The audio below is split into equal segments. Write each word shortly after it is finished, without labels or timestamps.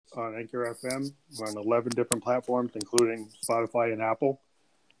on Anchor FM. We're on 11 different platforms, including Spotify and Apple.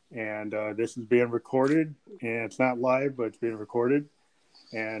 And this is being recorded, and it's not live, but it's being recorded.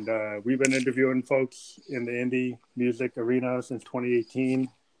 And we've been interviewing folks in the indie music arena since 2018.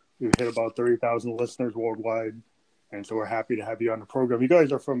 We've hit about 30,000 listeners worldwide. And so we're happy to have you on the program. You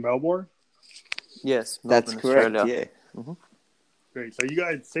guys are from Melbourne? Yes, Melbourne, that's correct, Australia. Yeah. Mm-hmm. Great. So you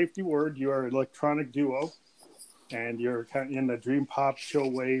guys, safety word, you are an electronic duo, and you're kind of in the dream pop,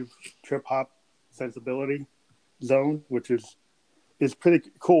 chill wave, trip hop sensibility zone, which is pretty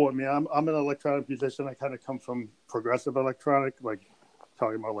cool. I mean, I'm an electronic musician. I kind of come from progressive electronic, like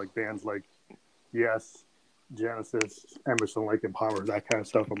talking about like bands like Yes, Genesis, Emerson, Lake and Palmer, that kind of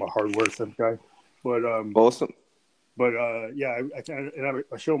stuff. I'm a hardware synth guy, but awesome. But yeah,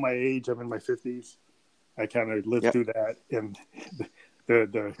 I show my age. I'm in my 50s. I kind of lived through that, and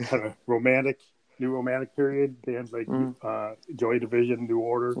the kind of new romantic period. Bands like Joy Division, New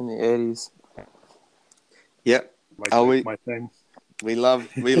Order in the 80s. Yep. My thing. We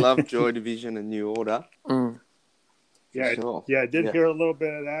love Joy Division and New Order. Yeah, sure. I did hear a little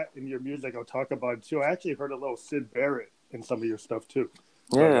bit of that in your music. I'll talk about it too. I actually heard a little Syd Barrett in some of your stuff too.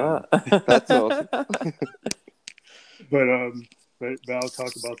 Yeah, that's awesome. But I'll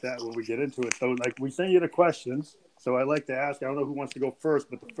talk about that when we get into it. So, like, we sent you the questions. So I like to ask. I don't know who wants to go first,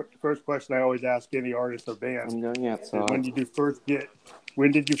 but the first question I always ask any artist or band: I'm going outside. When did you first get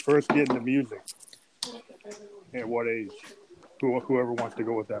into music? At what age? Whoever wants to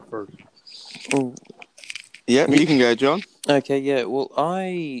go with that first. Yeah, you can go, John. Okay, yeah. Well,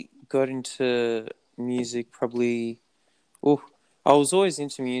 I got into music probably... Well, I was always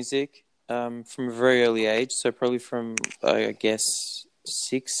into music from a very early age. So probably from, I guess,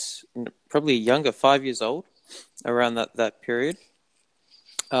 6, probably younger, 5 years old, around that period.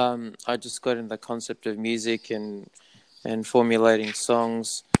 I just got into the concept of music and formulating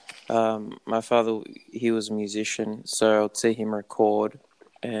songs. My father, he was a musician, so I'd see him record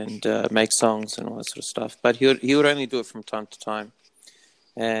and make songs and all that sort of stuff. But he would only do it from time to time,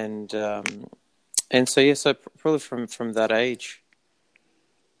 and so yeah, so probably from that age,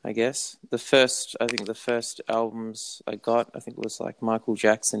 I guess the first albums I got, I think it was like Michael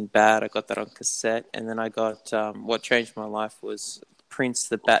Jackson, Bad. I got that on cassette, and then I got what changed my life was Prince,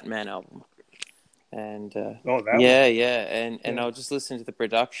 the Batman album. And and I'll just listen to the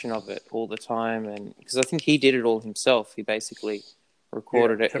production of it all the time, and because I think he did it all himself. He basically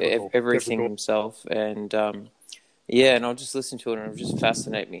recorded everything himself, and and I'll just listen to it, and it would just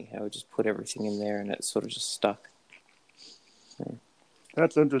fascinate me. I would just put everything in there, and it sort of just stuck. Yeah.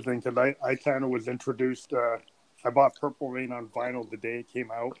 That's interesting because I kind of was introduced. I bought Purple Rain on vinyl the day it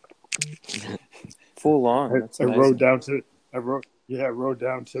came out. Full on. I rode down to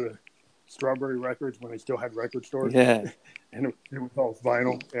the Strawberry Records when they still had record stores. Yeah. And it was all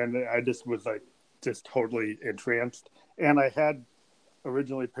vinyl. And I just was like, just totally entranced. And I had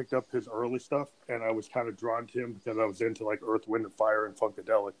originally picked up his early stuff, and I was kind of drawn to him because I was into like Earth, Wind and Fire and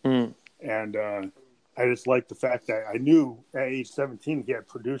Funkadelic. And I just liked the fact that I knew at age 17 he had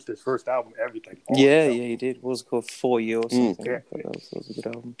produced his first album, everything. Yeah, he did. What was it called? For You or something? Yeah. That was a good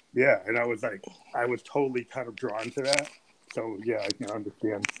album. Yeah, and I was totally kind of drawn to that. So, yeah, I can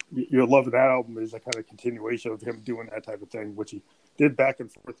understand. Your love of that album is a kind of continuation of him doing that type of thing, which he did back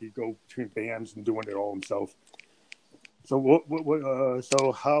and forth. He'd go between bands and doing it all himself. So,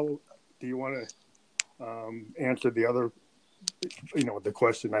 so how do you want to answer the other, the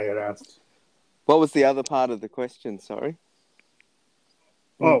question I had asked? What was the other part of the question? Sorry.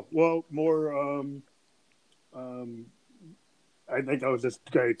 Oh, well, more. I think I was just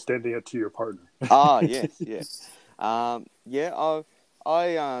extending it to your partner. Yes. I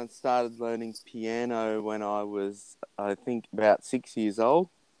started learning piano when I was, I think, about 6 years old.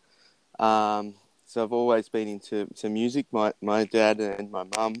 So I've always been into music. My dad and my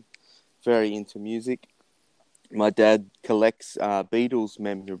mum very into music. My dad collects Beatles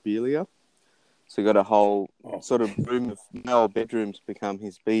memorabilia. So got a whole sort of room of my old bedroom's become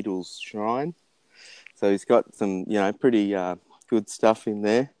his Beatles shrine. So he's got some, pretty good stuff in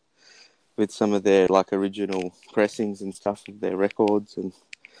there with some of their like original pressings and stuff of their records and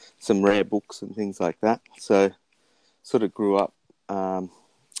some rare books and things like that. So sort of grew up,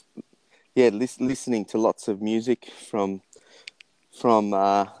 listening to lots of music from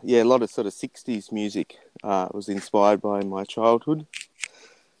a lot of sort of 60s music was inspired by in my childhood.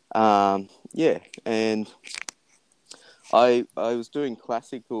 And I was doing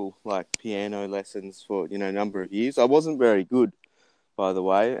classical like piano lessons for a number of years. I wasn't very good, by the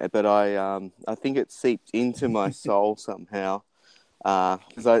way, but I think it seeped into my soul somehow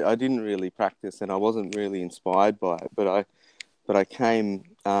because I didn't really practice and I wasn't really inspired by it. But but I came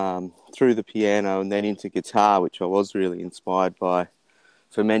through the piano and then into guitar, which I was really inspired by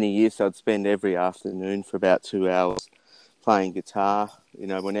for many years. So I'd spend every afternoon for about 2 hours playing guitar,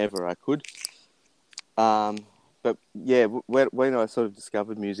 whenever I could. But yeah, when I sort of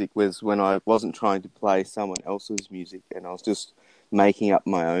discovered music was when I wasn't trying to play someone else's music and I was just making up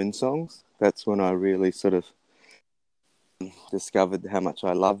my own songs. That's when I really sort of discovered how much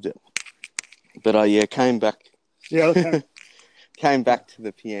I loved it. But I came back. Yeah, okay. Came back to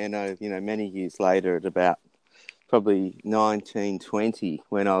the piano, many years later at about probably 1920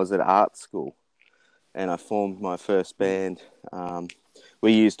 when I was at art school, and I formed my first band.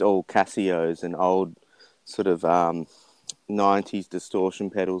 We used all Casios and old sort of 90s distortion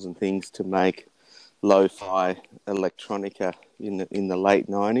pedals and things to make lo-fi electronica in the late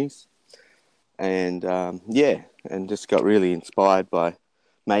 90s. And and just got really inspired by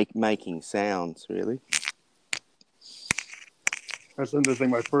making sounds, really. That's interesting.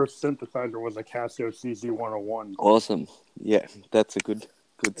 My first synthesizer was a Casio CZ101. Awesome. Yeah, that's a good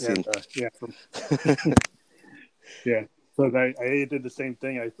synth. Yeah. So I did the same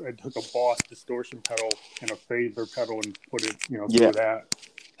thing. I took a Boss distortion pedal and a phaser pedal and put it, through that.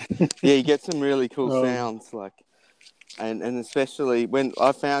 Yeah, you get some really cool sounds, and especially when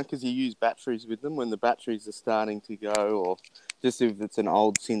I found, because you use batteries with them, when the batteries are starting to go, or just if it's an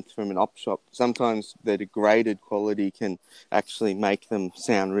old synth from an op shop, sometimes the degraded quality can actually make them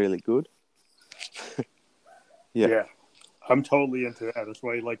sound really good. Yeah, I'm totally into that. That's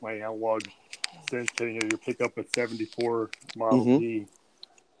why I like my analog synth. You pick up a 74 Model T,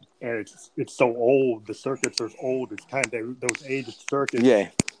 and it's so old. The circuits are old. It's kind of those aged circuits. Yeah.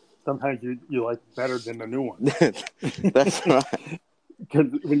 Sometimes you like better than the new one. That's right.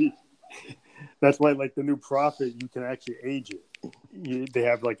 Because that's why, like the new Prophet, you can actually age it. They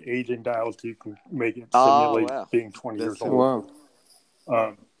have like aging dials, so you can make it simulate being 20 years old.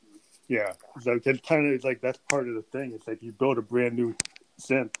 Wow. Yeah, so it's kind of like that's part of the thing. It's like you build a brand new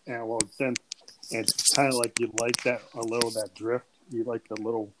analog synth, and it's kind of like you like that that drift. You like the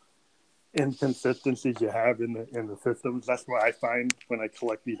little inconsistencies you have in the systems. That's what I find when I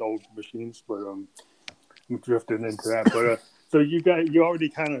collect these old machines. But I'm drifting into that. But so you already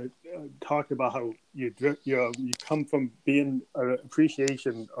kind of talked about how you come from being an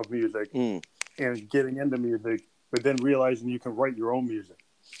appreciation of music and getting into music, but then realizing you can write your own music.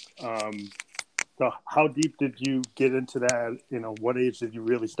 So how deep did you get into that? What age did you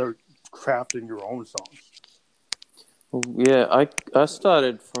really start crafting your own songs? Yeah, I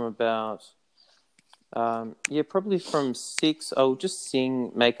started from about, probably from 6. I would just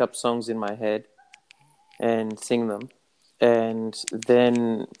make up songs in my head and sing them. And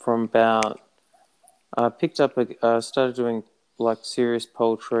then from about, I started doing like serious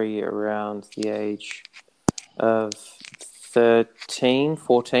poetry around the age of 13,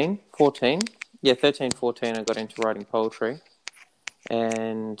 14. Yeah, 13, 14, I got into writing poetry.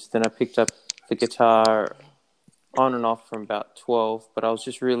 And then I picked up the guitar on and off from about 12, but I was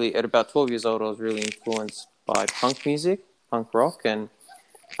just really, at about 12 years old, I was really influenced by punk music, punk rock, and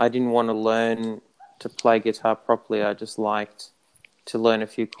I didn't want to learn to play guitar properly. I just liked to learn a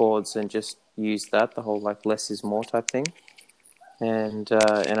few chords and just use that, the whole like less is more type thing. And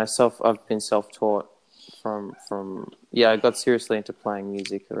I've been self-taught from I got seriously into playing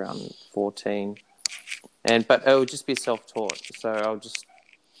music around 14, but it would just be self-taught. So I would just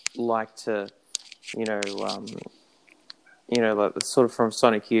like to, like sort of from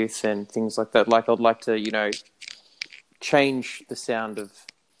Sonic Youth and things like that. Like I'd like to, change the sound of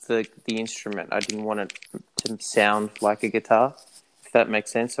the instrument. I didn't want it to sound like a guitar, if that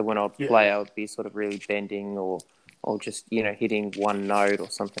makes sense. So when I'd play, I would be sort of really bending or just hitting one note or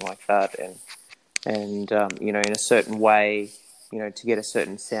something like that, and in a certain way, to get a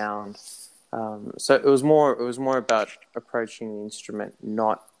certain sound. So it was more about approaching the instrument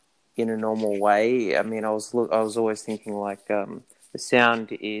not in a normal way. I mean, I was always thinking like the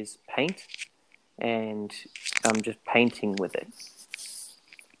sound is paint, and I'm just painting with it.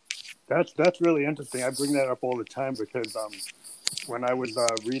 That's really interesting. I bring that up all the time because when I was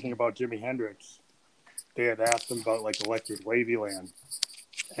reading about Jimi Hendrix, they had asked him about like Electric Ladyland.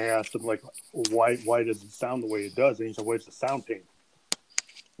 And I asked him like, why does it sound the way it does? And he said, "Well, it's the sound paint."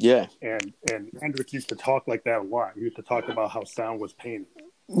 Yeah. And Hendrix used to talk like that a lot. He used to talk about how sound was painted.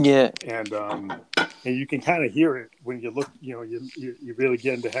 Yeah. And you can kind of hear it when you look. You really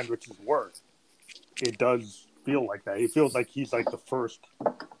get into Hendrix's work. It does feel like that. It feels like he's like the first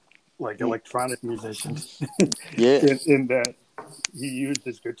like electronic musician. Yeah. in that he used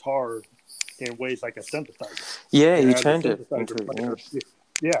his guitar in ways like a synthesizer. Yeah, And he as turned a it synthesizer into player,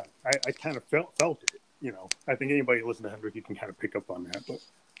 I kind of felt it. I think anybody listening to Hendrix, you can kind of pick up on that. But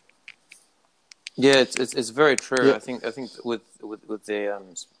Yeah, it's very true. Yeah. I think with the with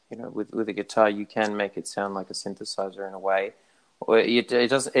the guitar, you can make it sound like a synthesizer in a way. Or it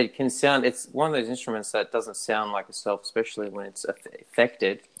does. It can sound. It's one of those instruments that doesn't sound like itself, especially when it's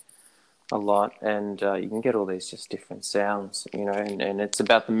affected a lot, and you can get all these just different sounds, and it's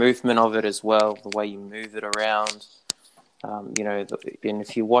about the movement of it as well, the way you move it around, and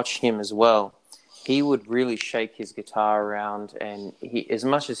if you watch him as well, he would really shake his guitar around, and as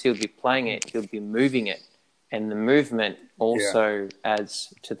much as he would be playing it, he would be moving it, and the movement also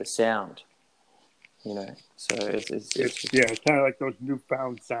adds to the sound, so it's kind of like those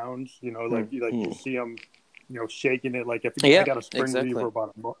newfound sounds, like you see him, shaking it. Like if I got a spring reverb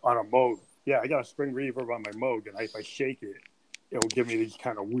on a Moog, I got a spring reverb on my Moog, and if I shake it, it will give me these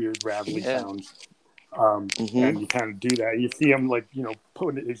kind of weird rattly sounds. And you kind of do that. You see him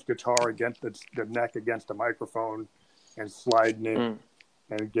putting his guitar against the neck against the microphone and sliding it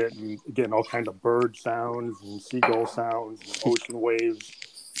and getting all kinds of bird sounds and seagull sounds and ocean waves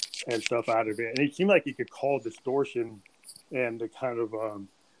and stuff out of it. And it seemed like he could call distortion and the kind of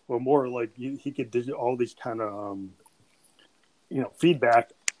more like he could do all these kind of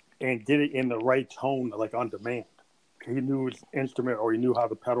feedback and get it in the right tone, like on demand. He knew his instrument, or he knew how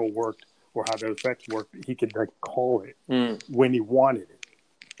the pedal worked or how the effects worked. He could call it when he wanted it.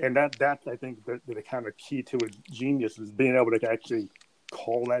 And that's I think the kind of key to his genius is being able to actually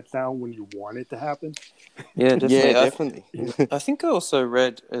call that sound when you want it to happen. Yeah, definitely. Yeah, definitely. I think I also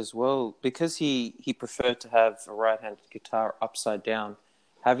read as well, because he preferred to have a right-handed guitar upside down.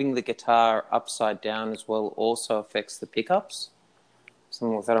 Having the guitar upside down as well also affects the pickups.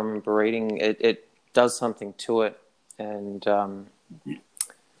 Something like that I remember reading. It does something to it, and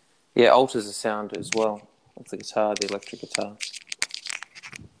alters the sound as well of the guitar, the electric guitar.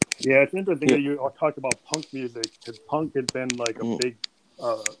 Yeah, it's interesting that you talk about punk music, because punk has been like a big.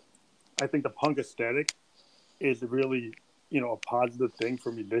 I think the punk aesthetic is really, a positive thing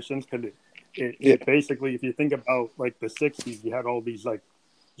for musicians, because it basically, if you think about like the '60s, you had all these like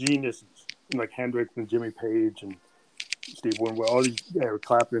geniuses like Hendrix and Jimmy Page and Steve Winwood, all these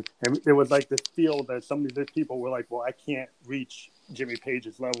Clapton, and there was like this feel that some of these people were like, well, I can't reach Jimmy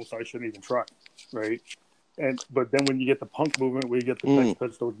Page's level, so I shouldn't even try, right? But then when you get the punk movement, where you get the Sex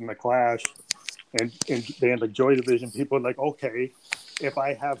Pistols and the Clash, and bands like Joy Division, people are like, okay, if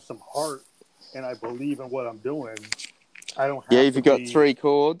I have some heart and I believe in what I'm doing, I don't have to if you got 3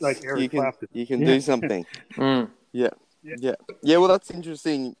 chords, like Eric Clapton. You can do something. Yeah. Well, that's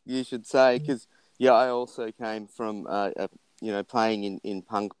interesting you should say, because I also came from playing in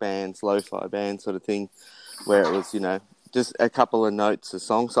punk bands, lo-fi bands sort of thing, where it was just a couple of notes a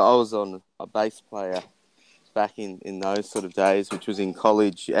song. So I was on a bass player back in those sort of days, which was in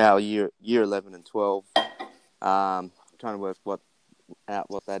college, our year 11 and 12. Trying to work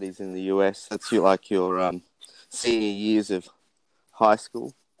out what that is in the US. That's your senior years of high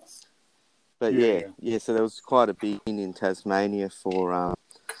school. But so there was quite a big in Tasmania for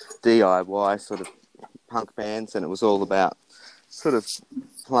DIY sort of punk bands, and it was all about sort of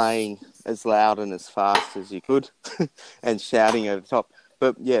playing as loud and as fast as you could and shouting over the top.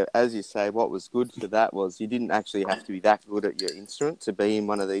 But as you say, what was good for that was you didn't actually have to be that good at your instrument to be in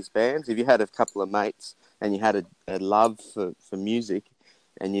one of these bands. If you had a couple of mates and you had a love for music,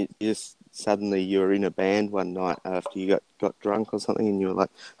 and you just suddenly you were in a band one night after you got drunk or something, and you were like,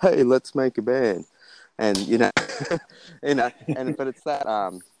 hey, let's make a band. And but it's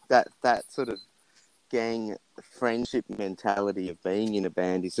that sort of gang friendship mentality of being in a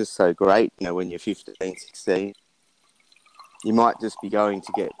band is just so great. When you're 15, 16, you might just be going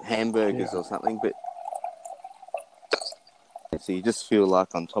to get hamburgers or something, but so you just feel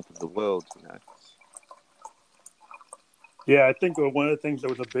like on top of the world. Yeah, I think one of the things that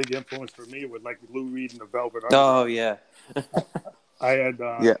was a big influence for me was like Lou Reed and the Velvet Underground. Oh yeah. I had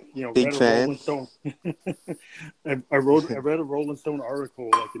big read fan. a Rolling Stone. I read a Rolling Stone article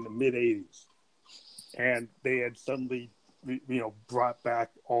like in the mid '80s, and they had suddenly brought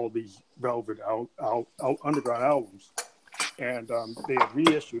back all these Velvet Underground albums, and they had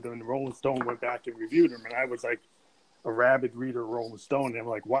reissued them. And the Rolling Stone went back and reviewed them, and I was like a rabid reader of Rolling Stone, and I'm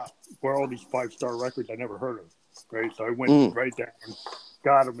like, wow, where are all these 5-star records I never heard of? Right, so I went right down,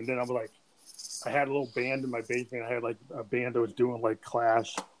 got them, and then I'm like, I had a little band in my basement. I had like a band that was doing like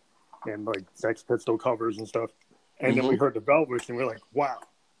Clash and like Sex Pistol covers and stuff. And then we heard the Velvets, and we were like, wow,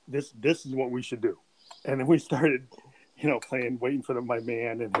 this is what we should do. And then we started, playing "Waiting for My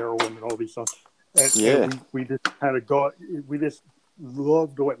Man" and "Heroin" and all these songs. And we just kind of we just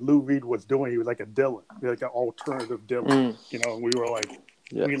loved what Lou Reed was doing. He was like a Dylan, like an alternative Dylan. And we were like,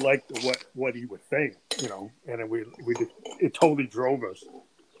 Yeah. we liked what he was saying, and then we just, it totally drove us.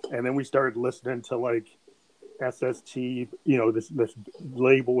 And then we started listening to like SST, this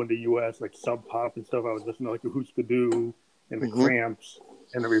label in the US, like Sub Pop and stuff. I was listening to like the Husker Du and the Cramps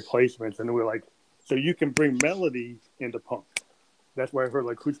and the Replacements, and we were like, so you can bring melody into punk. That's why I heard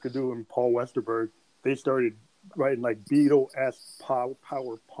like Husker Du and Paul Westerberg. They started writing like Beatle-esque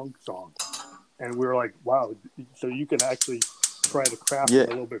power punk songs, and we were like, wow, so you can actually try to craft it a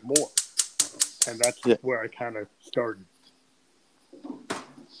little bit more, and that's where I kind of started.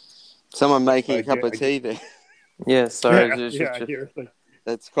 Someone making a cup of tea there. Yeah, sorry. I hear it.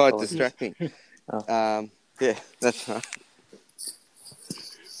 That's quite distracting. Yeah, that's right.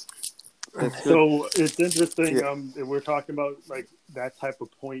 So it's interesting. We're talking about like that type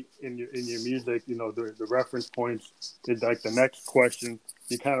of point in your music. The reference points is like the next question.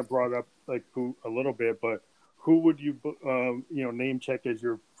 You kind of brought up like who a little bit, but who would you name check as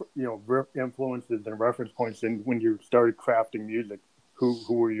your influences and reference points in when you started crafting music? Who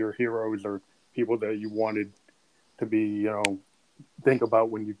were your heroes or people that you wanted to be think about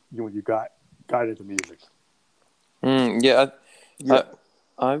when you got into music?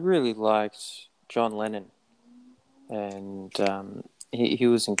 I really liked John Lennon, and he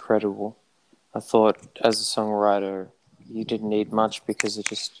was incredible. I thought as a songwriter, you didn't need much because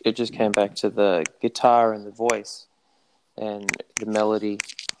it just came back to the guitar and the voice and the melody,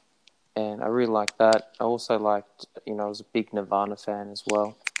 and I really liked that. I also liked, I was a big Nirvana fan as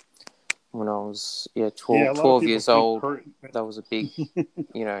well. When I was 12 years old, that was a big,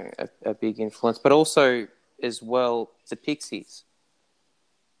 a big influence. But also as well the Pixies.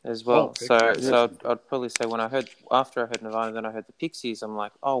 As well, so I'd probably say after I heard Nirvana, then I heard the Pixies. I'm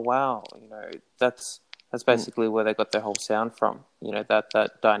like, oh wow, that's basically where they got their whole sound from.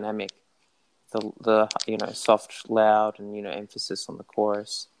 That dynamic, the soft, loud, and emphasis on the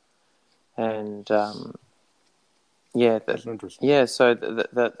chorus, and that's interesting. Yeah, so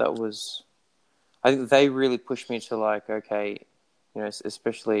that was, I think they really pushed me to like, okay,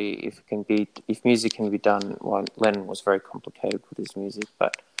 especially if music can be done. Well, Lennon was very complicated with his music,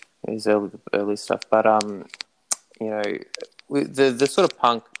 but his early stuff. But the sort of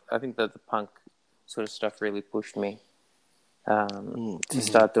punk, I think that the punk sort of stuff really pushed me to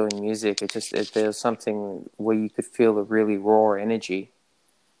start doing music. There was something where you could feel the really raw energy,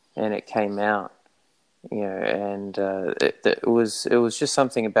 and it came out. And it was just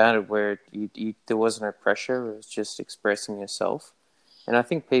something about it where there was no pressure. It was just expressing yourself. And I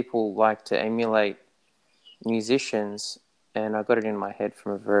think people like to emulate musicians, and I got it in my head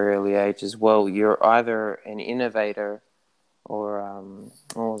from a very early age as well. You're either an innovator or an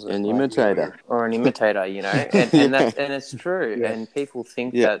imitator, and it's true. Yeah. And people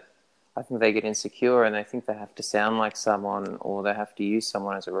think that, I think they get insecure and they think they have to sound like someone or they have to use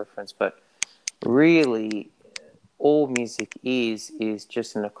someone as a reference, but really, all music is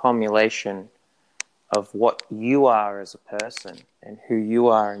just an accumulation of what you are as a person and who you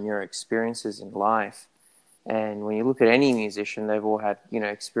are and your experiences in life. And when you look at any musician, they've all had,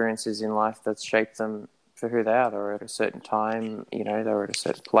 experiences in life that's shaped them for who they are. They were at a certain time, they were at a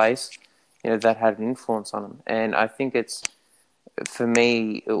certain place, that had an influence on them. And I think for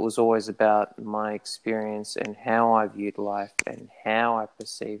me, it was always about my experience and how I viewed life and how I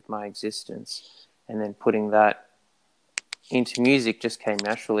perceived my existence. And then putting that into music just came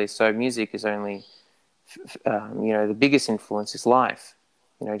naturally. So music is only, the biggest influence is life,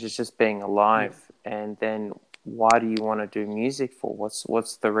 just being alive. And then why do you want to do music for?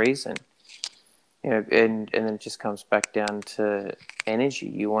 What's the reason? And then it just comes back down to energy.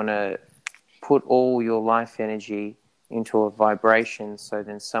 You want to put all your life energy into a vibration so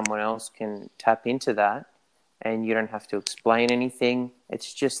then someone else can tap into that and you don't have to explain anything.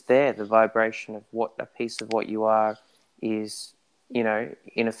 It's just there. The vibration of what a piece of what you are is, in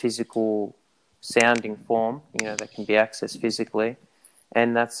a physical sounding form, that can be accessed physically.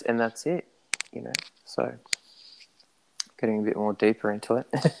 And that's it, so getting a bit more deeper into it.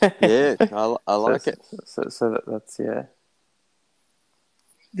 Yeah, I like it. So that's, yeah.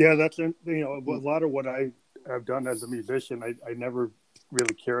 Yeah, that's, a lot of what I've done as a musician, I never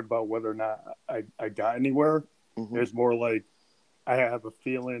really cared about whether or not I got anywhere. Mm-hmm. It's more like I have a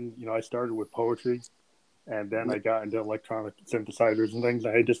feeling, I started with poetry and then I got into electronic synthesizers and things.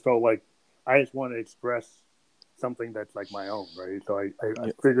 And I just felt like I just want to express something that's like my own, right? So I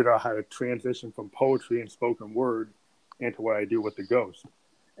figured out how to transition from poetry and spoken word into what I do with the Ghost.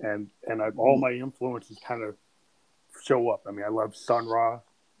 And all my influences kind of show up. I mean, I love Sun Ra,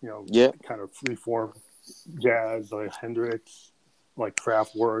 kind of freeform jazz, like Hendrix, like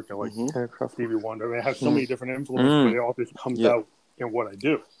Kraftwerk, and like Stevie Wonder. I mean, I have so many different influences, but it all just comes out in what I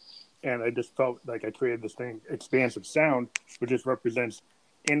do. And I just felt like I created this thing, expansive sound, which just represents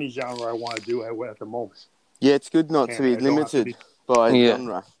any genre I want to do at the moment. Yeah, it's good not to And be I don't have to limited by Yeah.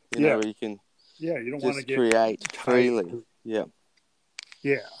 genre. You Yeah. know, where you can Yeah, you don't want to just get create tied freely. to- Yeah.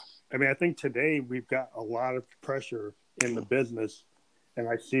 Yeah. I mean, I think today we've got a lot of pressure in the business, and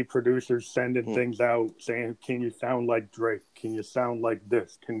I see producers sending things out saying, can you sound like Drake? Can you sound like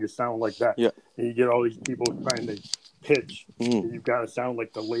this? Can you sound like that? Yeah. And you get all these people trying to pitch, Mm. and you've got to sound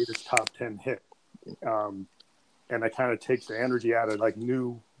like the latest top 10 hit. And that kind of takes the energy out of like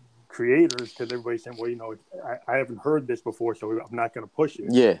new creators, because everybody's saying, well, you know, I haven't heard this before, so I'm not going to push it.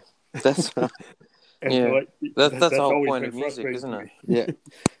 Yeah. That's right. And Yeah. so That's the whole always point been of music, frustrating isn't to it? me. Yeah.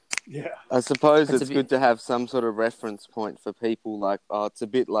 Yeah. I suppose It's a it's bit- good to have some sort of reference point for people, like, oh, it's a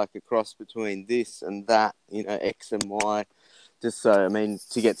bit like a cross between this and that, you know, X and Y, just so, I mean,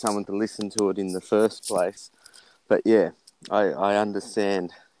 to get someone to listen to it in the first place. But yeah, I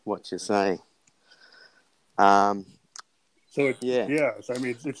understand what you're saying. So Yeah. So I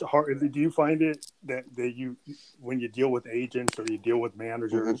mean, it's hard. Do you find it that you, when you deal with agents or you deal with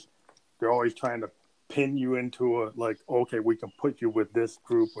managers, they're always trying to pin you into a, like, okay, we can put you with this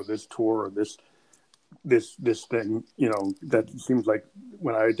group or this tour or this thing, you know? That seems like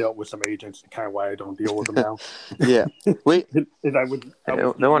when I dealt with some agents, kind of why I don't deal with them now. Yeah. We, And I would They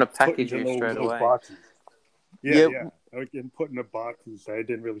want to get put package into you straight those away. boxes. Yeah. Yeah. I would get put in the boxes that I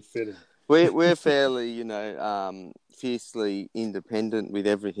didn't really fit in. we're fairly, you know, fiercely independent with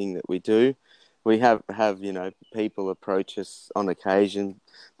everything that we do. We have, you know, people approach us on occasion,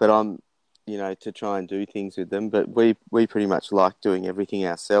 but I'm, you know, to try and do things with them. But we pretty much like doing everything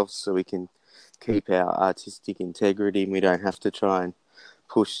ourselves, so we can keep our artistic integrity, and we don't have to try and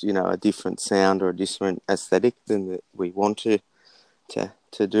push, you know, a different sound or a different aesthetic than that we want to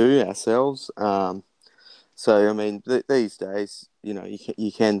do ourselves. So, I mean, these days, you know,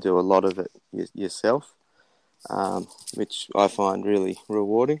 you can do a lot of it yourself, which I find really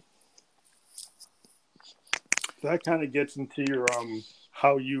rewarding. So that kind of gets into your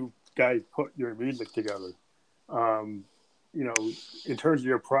how you guys put your music together. You know, in terms of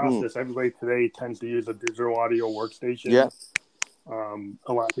your process, everybody today tends to use a digital audio workstation. Yeah.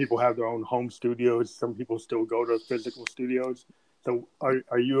 A lot of people have their own home studios. Some people still go to physical studios. So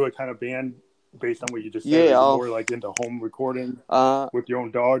are you a kind of band, based on what you just said? Yeah, are you more like into home recording with your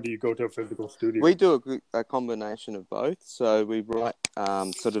own dog? Do you go to a physical studio? We do a combination of both. So we write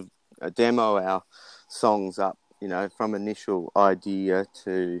sort of demo our songs up, you know, from initial idea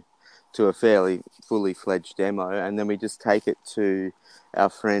to a fairly fully fledged demo, and then we just take it to our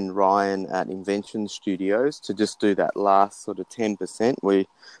friend Ryan at Invention Studios to just do that last sort of 10%. We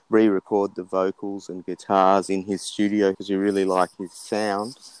re-record the vocals and guitars in his studio because we really like his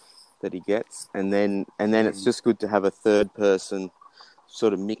sound that he gets, and then it's just good to have a third person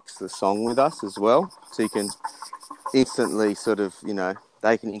sort of mix the song with us as well, so you can instantly sort of, you know,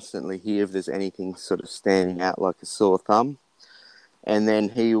 they can instantly hear if there's anything sort of standing out like a sore thumb. And then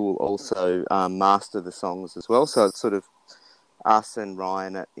he will also master the songs as well. So it's sort of us and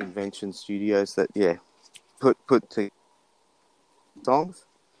Ryan at Invention Studios that, yeah, put to songs.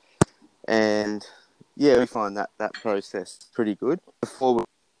 And, yeah, we find that process pretty good. Before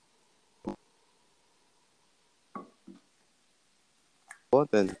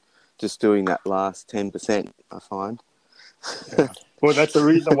then just doing that last 10%, I find. Yeah. Well, that's the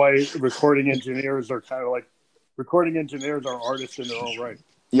reason why recording engineers are kind of like, recording engineers are artists in their own right.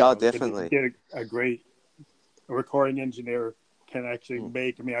 Yeah, definitely. Get a great recording engineer can actually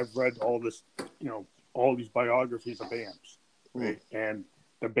make. I mean, I've read all this, you know, all these biographies of bands, right? And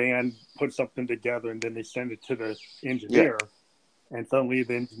the band puts something together, and then they send it to the engineer, and suddenly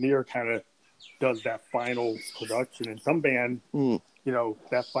the engineer kind of does that final production. And some band, you know,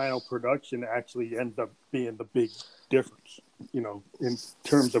 that final production actually ends up being the big difference, you know, in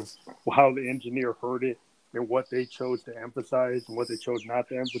terms of how the engineer heard it and what they chose to emphasize and what they chose not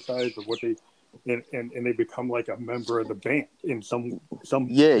to emphasize, or what they and they become like a member of the band in some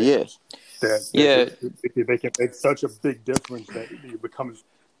bands that they can make such a big difference that it becomes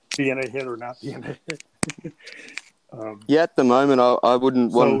being a hit or not being a hit. At the moment, I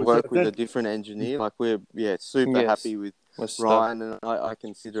wouldn't want to work with a different engineer. Like, we're super happy with Ryan, and I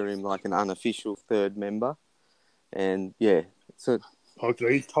consider him like an unofficial third member. And so.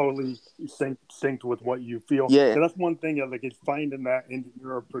 Okay, he's totally synced with what you feel. Yeah. So that's one thing, like, it's finding that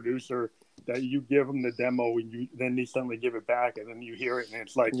engineer or producer that you give them the demo and then they suddenly give it back, and then you hear it and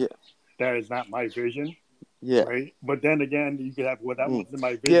it's like, that is not my vision. Yeah. Right. But then again, you could have, well, that wasn't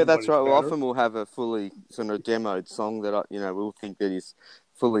my vision. Yeah, that's right. Well, better. often we'll have a fully sort of demoed song that we'll think that is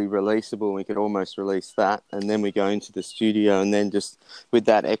fully releasable. We could almost release that, and then we go into the studio, and then just with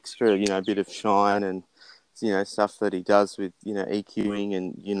that extra, bit of shine and stuff that he does with EQing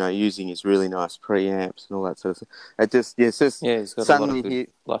and using his really nice preamps and all that sort of stuff. It's just Yeah, he's got a lot of suddenly good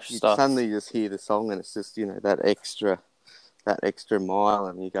lush you stuff. suddenly just hear the song, and it's just that extra mile,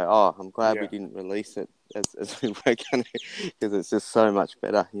 and you go, oh, I'm glad we didn't release it as we were going to, because it's just so much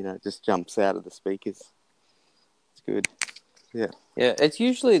better. It just jumps out of the speakers. It's good. Yeah. Yeah, it's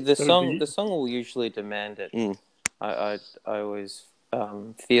usually the So song. The song will usually demand it. Mm. I always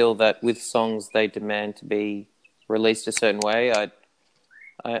feel that with songs they demand to be released a certain way.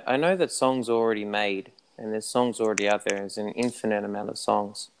 I know that songs are already made and there's songs already out there. There's an infinite amount of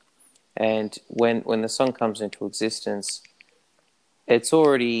songs, and when the song comes into existence, it's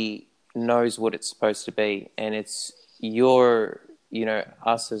already knows what it's supposed to be, and it's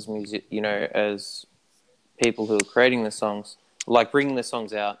us as music, as people who are creating the songs, like bringing the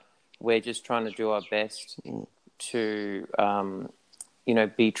songs out. We're just trying to do our best to,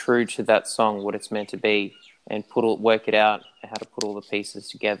 be true to that song, what it's meant to be, and work it out, how to put all the pieces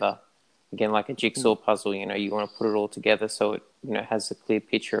together. Again, like a jigsaw puzzle, you want to put it all together so it, has a clear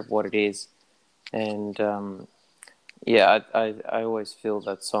picture of what it is. And I always feel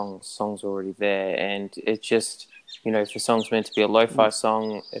that songs already there, and it just, if a song's meant to be a lo-fi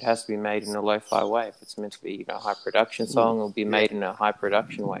song, it has to be made in a lo-fi way. If it's meant to be, a high production song, it'll be made in a high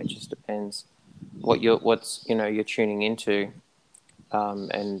production way. It just depends what you're tuning into,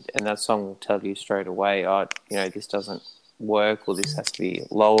 and that song will tell you straight away, this doesn't work, or this has to be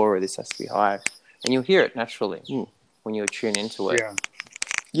lower, or this has to be higher, and you'll hear it naturally when you tune into it.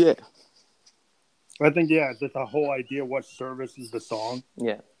 Yeah. I think just the whole idea what services the song.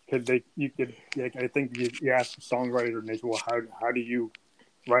 Yeah. Because I think you ask the songwriter, and they say, well, how do you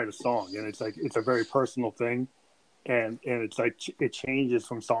write a song? And it's like it's a very personal thing, and it's like it changes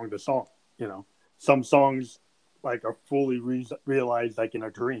from song to song. Some songs like are fully realized like in a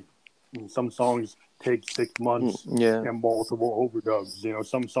dream, and some songs take 6 months and multiple overdubs.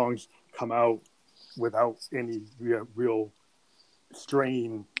 Some songs come out without any real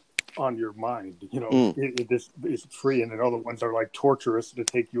strain on your mind. It just is free, and then other ones are like torturous to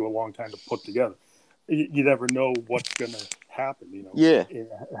take you a long time to put together. You never know what's going to happen,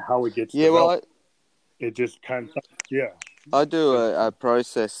 how it gets developed. It just kind of, I do a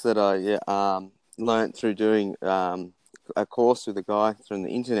process that I learnt through doing a course with a guy from the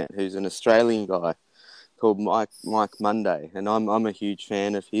internet who's an Australian guy called Mike Monday, and I'm a huge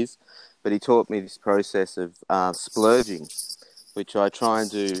fan of his, but he taught me this process of splurging, which I try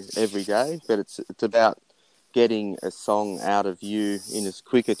and do every day, but it's about getting a song out of you in as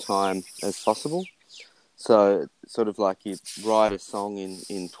quick a time as possible. So sort of like you write a song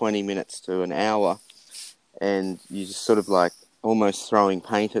in 20 minutes to an hour, and you just sort of like almost throwing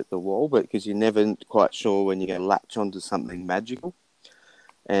paint at the wall, but because you're never quite sure when you're going to latch onto something magical.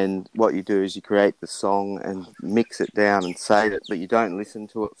 And what you do is you create the song and mix it down and save it, but you don't listen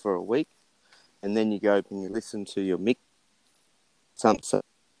to it for a week. And then you go and you listen to your mix, some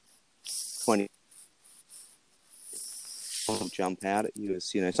 20 will jump out at you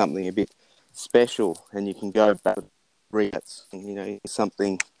as, something a bit special, and you can go back and read it,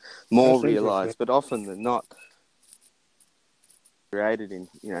 something more realised, but often than not, created in,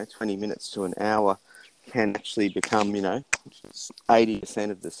 20 minutes to an hour can actually become, 80%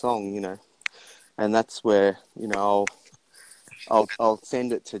 of the song, and that's where, I'll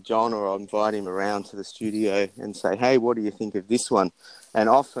send it to John, or I'll invite him around to the studio and say, hey, what do you think of this one? And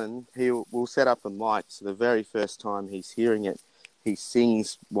often we'll set up a mic, so the very first time he's hearing it, he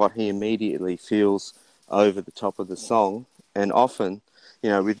sings what he immediately feels over the top of the song. And often,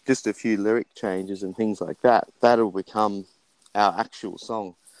 with just a few lyric changes and things like that, that'll become our actual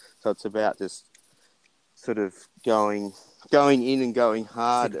song. So it's about just sort of going in and going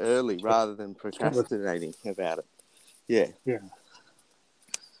hard early rather than procrastinating about it. Yeah.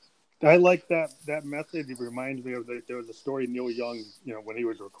 I like that method. It reminds me of there was a story Neil Young, when he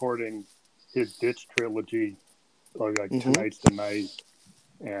was recording his Ditch trilogy, or like Tonight's the Night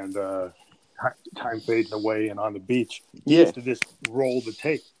and Time Fades Away and On the Beach. He used to just roll the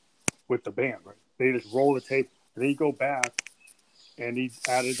tape with the band, right? They just roll the tape, and then he'd go back and he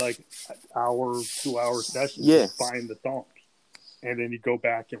added like an hour, 2-hour sessions to find the songs. And then he'd go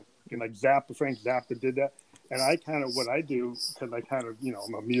back and like Frank Zappa did that. And what I do, because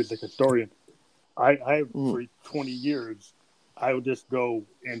I'm a music historian, I for 20 years, I would just go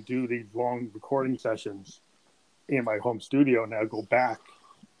and do these long recording sessions in my home studio, and I'll go back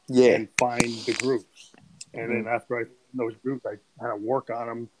and find the grooves. And then after I find those grooves, I kind of work on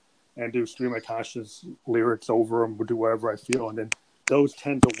them and do stream of conscious lyrics over them, or do whatever I feel. And then those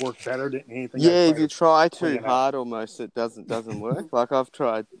tend to work better than anything I Yeah, try if you to try too plan out. hard, almost it doesn't work. Like I've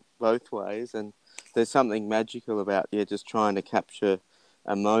tried both ways, and there's something magical about just trying to capture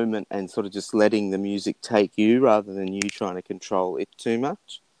a moment and sort of just letting the music take you rather than you trying to control it too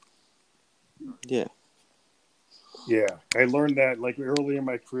much. Yeah. Yeah, I learned that like early in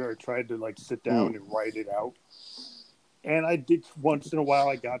my career. I tried to like sit down and write it out, and I did once in a while.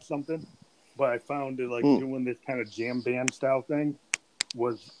 I got something, but I found that like doing this kind of jam band style thing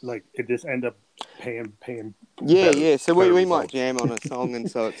was like it just ended up paying Yeah. So better we might results. jam on a song, and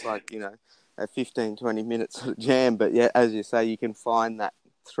so it's like, a 15, 20 minutes sort of jam. But yeah, as you say, you can find that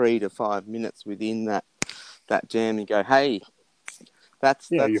 3 to 5 minutes within that jam and go, hey,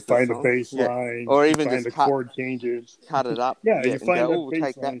 that's Yeah, you the find a song. bass Yeah. line, Or you even find just the chord changes. cut it up, Yeah, you and go, find the oh, we'll bass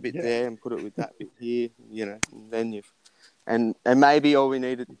take that line. bit Yeah, there and put it with that bit here, and then and maybe all we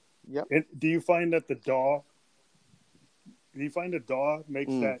needed. Yep. and do you find that the DAW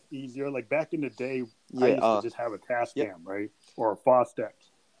makes that easier? Like back in the day, I Yeah. used to just have a Yep. Tascam, right, or a Fostex,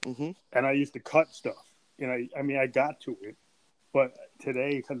 Mhm. and I used to cut stuff. And I mean, I got to it, but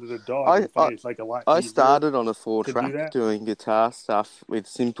today because of the DAW, I I, can I find it's like a lot I easier started on a to do 4-track that. doing guitar stuff with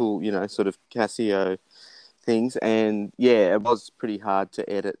simple, sort of Casio things, and yeah, it was pretty hard to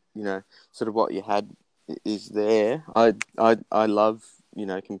edit. Sort of what you had is there. I love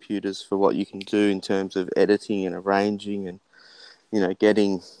computers for what you can do in terms of editing and arranging, and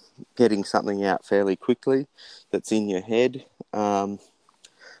getting something out fairly quickly that's in your head.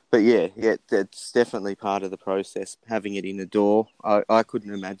 But yeah, that's definitely part of the process. Having it in a DAW, I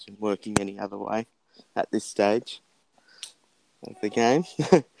couldn't imagine working any other way at this stage of the game.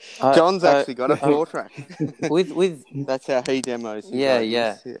 I, John's actually got a um, 4-track. with That's how he demos his yeah,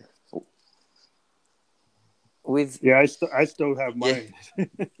 ideas. yeah. With Yeah, I still have Yeah. mine.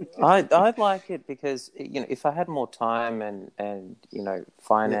 I like it because if I had more time and Yeah.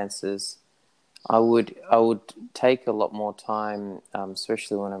 finances, I would take a lot more time,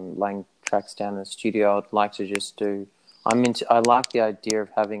 especially when I'm laying tracks down in the studio. I'd like to just do. I like the idea of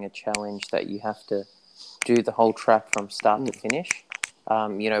having a challenge that you have to do the whole track from start to finish.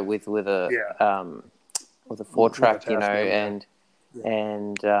 Yeah, With a with a 4-track, Tascam. Yeah,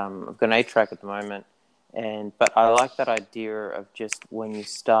 and I've got an 8-track at the moment, but I like that idea of just when you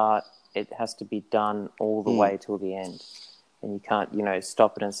start, it has to be done all the way till the end, and you can't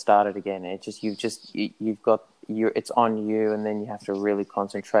stop it and start it again. You've got it's on you, and then you have to really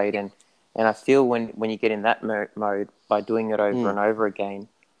concentrate, and I feel when you get in that mode by doing it over and over again,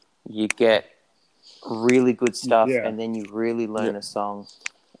 you get really good stuff, yeah, and then you really learn Yeah. a song,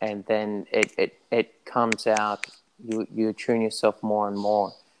 and then it comes out. You tune yourself more and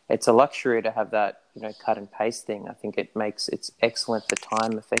more. It's a luxury to have that cut and paste thing. I think it's excellent for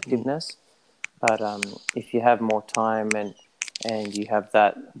time effectiveness. But if you have more time and you have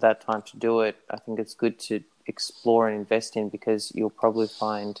that time to do it, I think it's good to explore and invest in, because you'll probably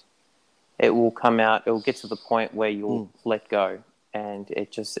find it will come out. It will get to the point where you'll let go, and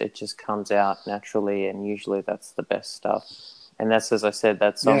it just comes out naturally. And usually that's the best stuff. And that's, as I said,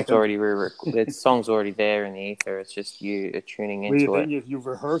 that yeah. song's already that song's already there in the ether. It's just you tuning Well, the into it. thing is, you've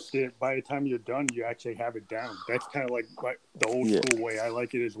rehearsed it. By the time you're done, you actually have it down. That's kind of like the old Yeah. school way I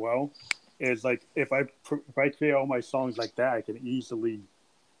like it as well. Is like if I create all my songs like that, I can easily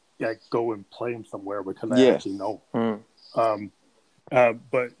go and play them somewhere because I Yeah. actually know. Mm.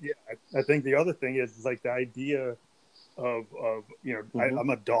 But yeah, I think the other thing is like the idea of I'm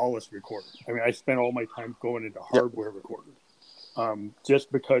a DAW-less recorder. I mean, I spend all my time going into Yep. hardware recorders,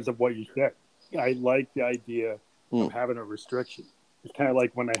 just because of what you said. I like the idea of having a restriction. It's kind of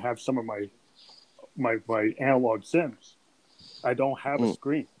like when I have some of my analog synths. I don't have a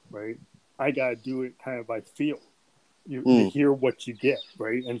screen, right? I gotta do it kind of by feel. You hear what you get,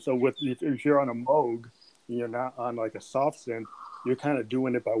 right? And so if you're on a Moog and you're not on like a soft synth, you're kind of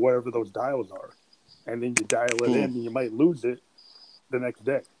doing it by wherever those dials are, and then you dial it in, and you might lose it the next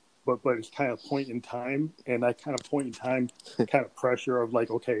day. But it's kind of point in time, and that kind of point in time kind of pressure of like,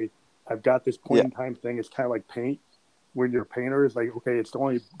 okay, I've got this point Yeah. in time thing. It's kind of like paint. When you're a painter, it's like, okay, it's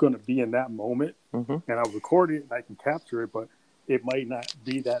only going to be in that moment, and I'll record it and I can capture it, but it might not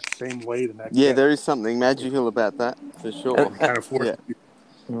be that same way the next Yeah, day. there is something magical about that for sure. Kind of force.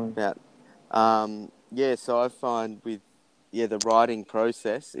 Yeah. So I find with the writing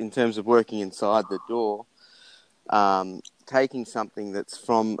process in terms of working inside the DAW, taking something that's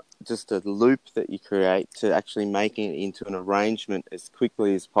from just a loop that you create to actually making it into an arrangement as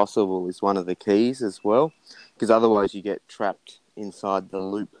quickly as possible is one of the keys as well, because otherwise you get trapped inside the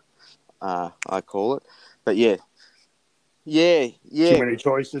loop, I call it. But yeah, Yeah, Too yeah. many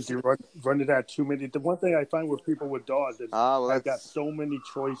choices. You run into that too many. The one thing I find with people with DAWs is Well, I've got that's so many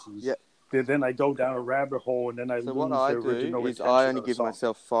choices yeah. that then I go down a rabbit hole and then I So what lose the I do original is I intention only of the give song.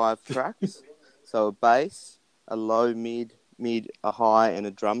 myself 5 tracks. So a bass, a low, mid, a high, and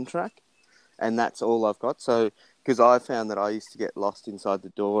a drum track, and that's all I've got. So because I found that I used to get lost inside the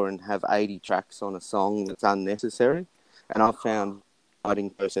door and have 80 tracks on a song that's unnecessary, and I've found the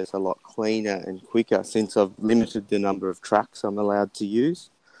writing process a lot cleaner and quicker since I've limited the number of tracks I'm allowed to use.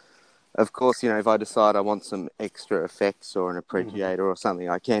 Of course, if I decide I want some extra effects or an Mm-hmm. arpeggiator or something,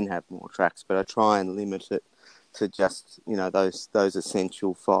 I can have more tracks, but I try and limit it to just, those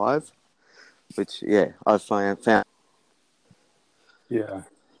essential 5, which, yeah, I've found. Yeah.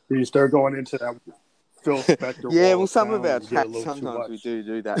 You start going into that Phil Spector Yeah, wall well, of some of sound our and you get a tracks, little too sometimes we much.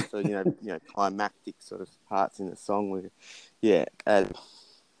 do that for, climactic sort of parts in the song. Yeah.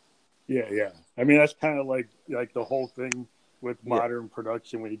 Yeah. I mean, that's kind of like the whole thing with Yeah. modern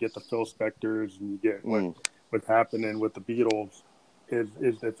production when you get the Phil Spectors and you get Mm, what's happening with the Beatles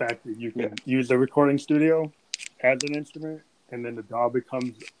is the fact that you yeah. can use the recording studio as an instrument, and then the DAW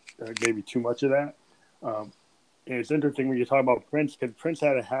becomes maybe too much of that. And it's interesting when you talk about Prince, because Prince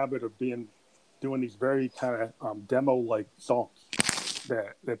had a habit of doing these very kind of demo like songs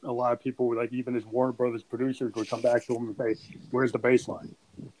that a lot of people were like, even his Warner Brothers producers would come back to him and say, "Where's the bass line?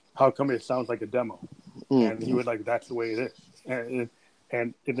 How come it sounds like a demo?" And he Mm. would like, "That's the way it is."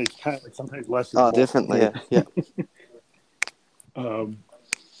 And it's kind of like sometimes less is Oh, more. definitely. Yeah. Yeah. Um,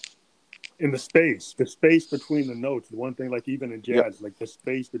 in the space between the notes, the one thing, like even in Yep. jazz, like the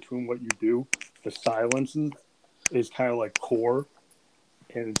space between what you do, the silences is kind of like core.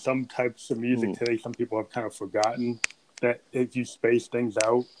 And in some types of music Mm. today, some people have kind of forgotten that if you space things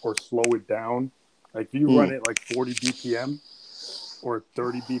out or slow it down, like if you run Mm. it like 40 BPM or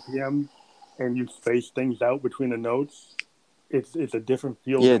 30 BPM and you space things out between the notes, it's a different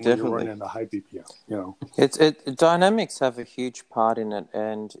feel Yeah, than when you're definitely. running a high BPM, you know? Dynamics have a huge part in it,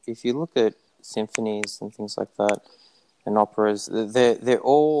 and if you look at symphonies and things like that, and operas, they're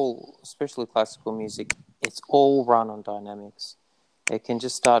all, especially classical music, it's all run on dynamics. It can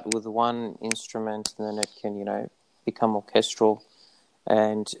just start with one instrument, and then it can become orchestral,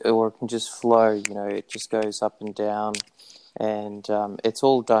 or it can just flow. It just goes up and down, and it's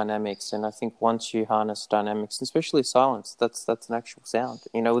all dynamics. And I think once you harness dynamics, especially silence, that's an actual sound.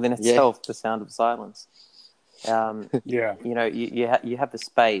 Within Yeah. itself, the sound of silence. Yeah. You have the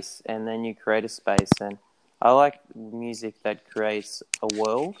space, and then you create a space. And I like music that creates a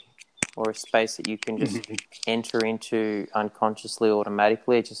world or a space that you can just Mm-hmm. enter into unconsciously,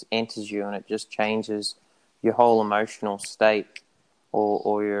 automatically. It just enters you, and it just changes your whole emotional state,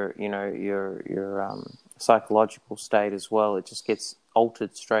 or your psychological state as well. It just gets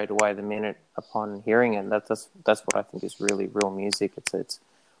altered straight away the minute upon hearing it. That's what I think is really real music.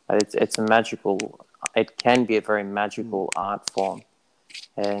 It's a magical. It can be a very magical art form,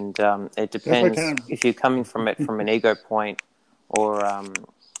 and it That's like depends kind if you're coming from it from an ego point, or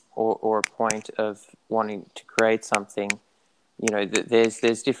or a point of wanting to create something.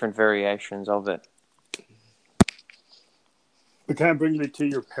 There's different variations of it. it kind of brings me to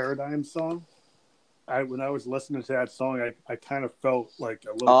your Paradigm song. When I was listening to that song, I kind of felt like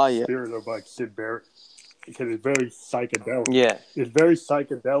a little Oh, yeah. spirit of like Sid Barrett because it's very psychedelic. Yeah, It's very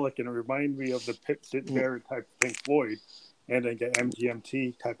psychedelic, and it reminded me of the Sid Mm. Barrett type Pink Floyd, and then get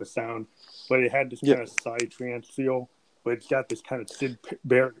MGMT type of sound. But it had this Yep. kind of psytrance feel, but it's got this kind of Sid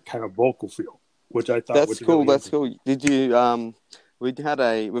Barrett kind of vocal feel, which I thought That's was cool. really That's interesting. cool. Did you we've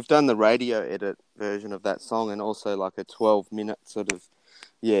done the radio edit version of that song and also like a 12-minute sort of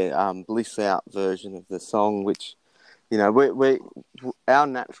bliss out version of the song, which we our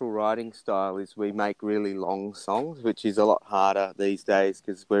natural writing style is we make really long songs, which is a lot harder these days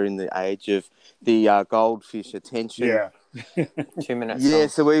because we're in the age of the goldfish attention. Yeah, 2 minute Yeah,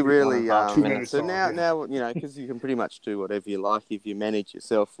 songs, so we one and really a half 2 minute minutes. so song. Yeah, now because you can pretty much do whatever you like if you manage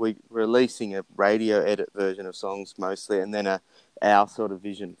yourself. We're releasing a radio edit version of songs mostly, and then our sort of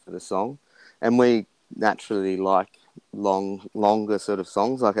vision for the song, and we naturally like longer sort of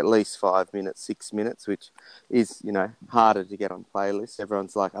songs, like at least 5 minutes, 6 minutes, which is harder to get on playlists.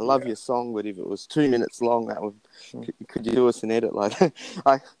 Everyone's like, "I love yeah. your song, but if it was 2 minutes long, that would could you do us an edit like that?"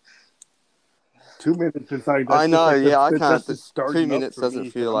 I 2 minutes is like I that's just know, like yeah, I that's can't. just 2 starting up minutes for doesn't me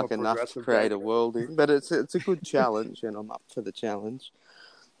because feel I'm a like enough to progressive guy. create a world in, but it's a good challenge, and I'm up for the challenge.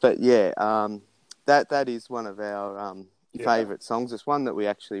 But yeah, that is one of our Yeah. favourite songs. It's one that we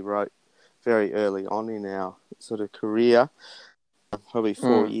actually wrote very early on in our sort of career, probably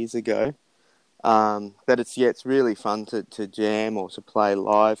 4 years ago. But it's really fun to jam or to play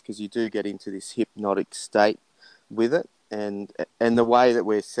live because you do get into this hypnotic state with it. and the way that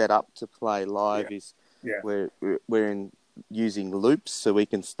we're set up to play live is Yeah. we're using loops, so we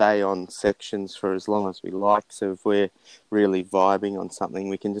can stay on sections for as long as we like. So if we're really vibing on something,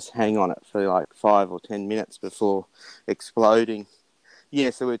 we can just hang on it for like 5 or 10 minutes before exploding. Yeah,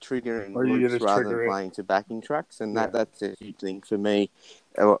 so we're triggering Or you loops just rather than trigger it. playing to backing tracks, and Yeah. that's a huge thing for me,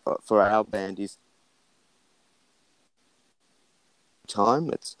 for our band, is time.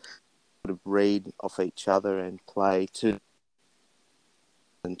 It's sort of read off each other and play to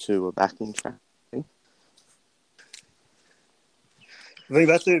a backing track. I think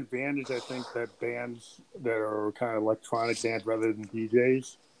that's the advantage. I think that bands that are kind of electronic bands rather than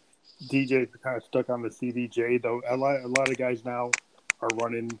DJs are kind of stuck on the CDJ. Though a lot of guys now are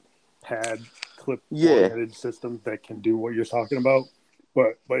running pad clip oriented systems that can do what you're talking about.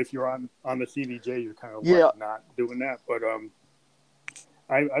 But if you're on the CDJ, you're kind of like not doing that. But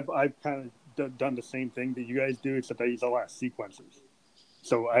I've kind of done the same thing that you guys do, except I use a lot of sequencers.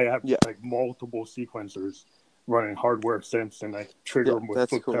 So I have like multiple sequencers running hardware synths, and I trigger them with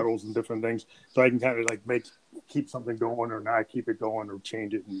foot pedals and different things, so I can kind of like keep something going or not keep it going or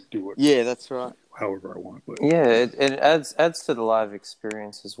change it and do it. Yeah, that's right. However I want. But yeah, it adds to the live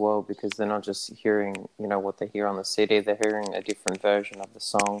experience as well, because they're not just hearing what they hear on the CD; they're hearing a different version of the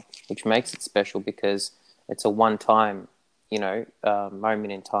song, which makes it special because it's a one-time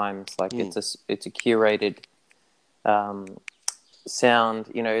moment in time. It's like it's a curated sound,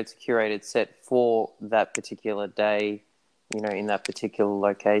 it's a curated set for that particular day, in that particular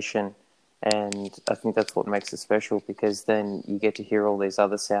location. And I think that's what makes it special, because then you get to hear all these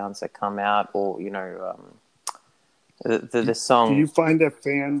other sounds that come out, or, the song. Do you find that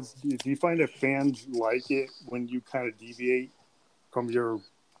fans like it when you kind of deviate from your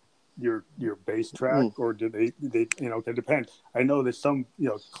bass track, or do they it depends. I know there's some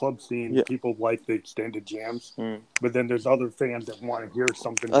club scene people like the extended jams, but then there's other fans that want to hear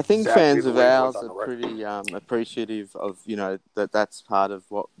something. I think exactly fans of ours are pretty appreciative of that's part of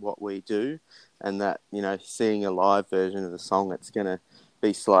what we do, and that seeing a live version of the song, it's going to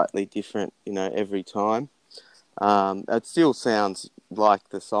be slightly different every time. It still sounds like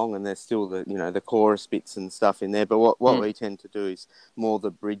the song, and there's still the chorus bits and stuff in there. But what we tend to do is more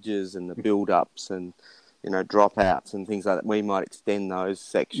the bridges and the build-ups and dropouts and things like that. We might extend those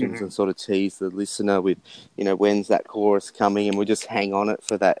sections and sort of tease the listener with when's that chorus coming, and we'll just hang on it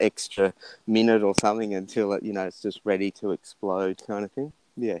for that extra minute or something until it it's just ready to explode, kind of thing.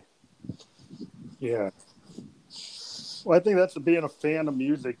 Yeah. Well, I think that's being a fan of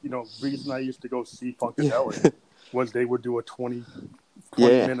music. Reason I used to go see Funkadelic was they would do a 20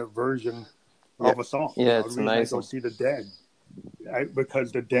 minute version of a song. Yeah, it's amazing. I go see the Dead,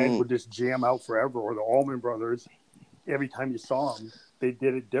 because the Dead would just jam out forever, or the Allman Brothers. Every time you saw them, they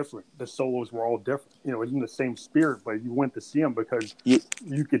did it different. The solos were all different. It was in the same spirit, but you went to see them because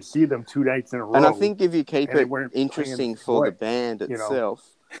you could see them 2 nights in a row. And I think if you keep it interesting for the band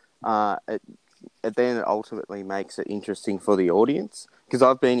itself, it then ultimately makes it interesting for the audience. Because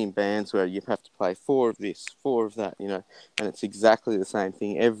I've been in bands where you have to play 4 of this, 4 of that, and it's exactly the same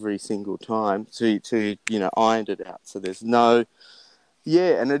thing every single time to iron it out. So there's no...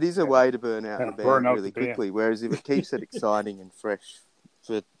 Yeah, and it is a way to burn out the band really quickly. Whereas if it keeps it exciting and fresh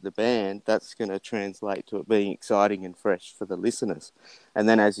for the band, that's going to translate to it being exciting and fresh for the listeners. And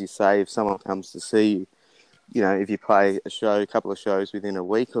then, as you say, if someone comes to see you, if you play a couple of shows within a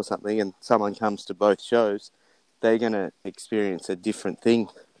week or something, and someone comes to both shows, they're going to experience a different thing.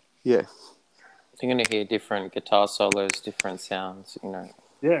 Yeah. You're going to hear different guitar solos, different sounds,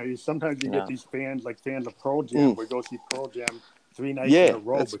 Yeah, sometimes you get these fans, like fans of Pearl Jam, would go see Pearl Jam 3 nights in a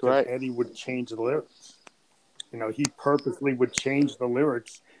row because great. Eddie would change the lyrics. He purposely would change the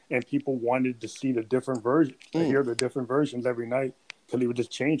lyrics, and people wanted to see the different versions, to hear the different versions every night, because he would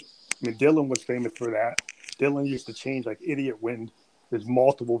just change it. I mean, Dylan was famous for that. Dylan used to change like Idiot Wind. There's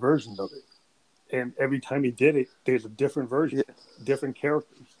multiple versions of it. And every time he did it, there's a different version, different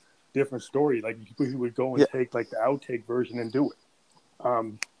characters, different story. Like he would go and take like the outtake version and do it.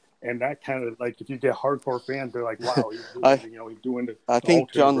 And that kind of like, if you get hardcore fans, they're like, wow, he's doing the I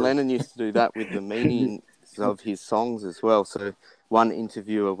think John version. Lennon used to do that with the meanings of his songs as well. So one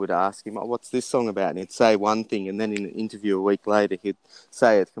interviewer would ask him, what's this song about? And he'd say one thing, and then in an interview a week later, he'd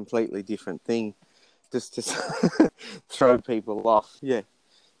say a completely different thing, just to throw people off. Yeah.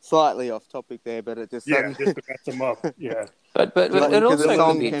 Slightly off topic there, but it just just to mess them up. Yeah. But it also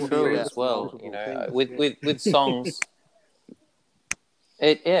can be true as well, with songs.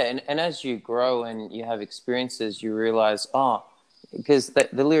 And as you grow and you have experiences, you realize, because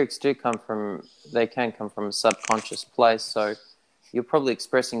the lyrics can come from a subconscious place. So you're probably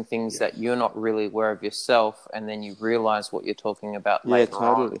expressing things that you're not really aware of yourself, and then you realize what you're talking about later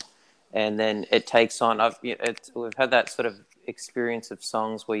on. And then it takes on. We've had that sort of experience of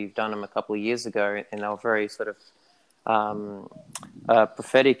songs where you've done them a couple of years ago, and they were very sort of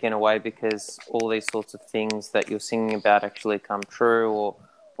prophetic in a way, because all these sorts of things that you're singing about actually come true,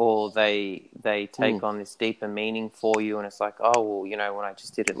 or they take on this deeper meaning for you, and it's like, oh well, you know, when I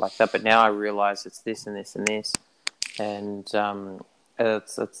just did it like that, but now I realize it's this and this and this, and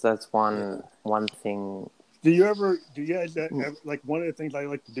that's one thing. Do you guys like, one of the things I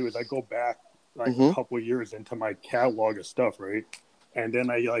like to do is I go back like a couple of years into my catalog of stuff, right? And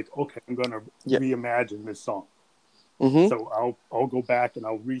then I like, okay, I'm gonna reimagine this song. So I'll go back and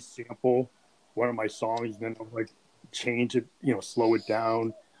I'll resample one of my songs, and then I'll like change it, you know, slow it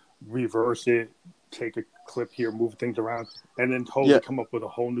down, reverse it, take a clip here, move things around, and then totally come up with a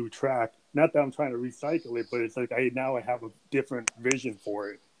whole new track. Not that I'm trying to recycle it, but it's like now I have a different vision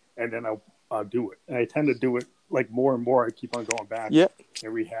for it, and then I'll do it. And I tend to do it like more and more. I keep on going back and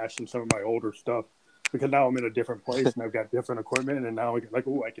rehashing some of my older stuff, because now I'm in a different place and I've got different equipment, and now I can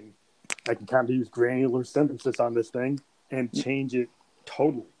kind of use granular synthesis on this thing and change it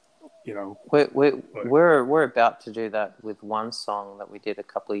totally, you know. We're about to do that with one song that we did a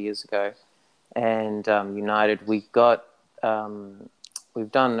couple of years ago, and United. We've done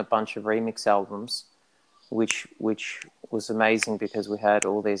a bunch of remix albums, which was amazing, because we had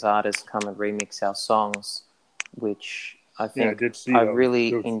all these artists come and remix our songs, which I think I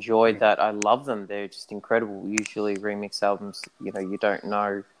really enjoyed that. I love them. They're just incredible. Usually remix albums, you know, you don't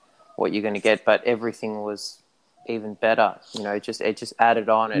know what you're going to get, but everything was even better. You know, it just added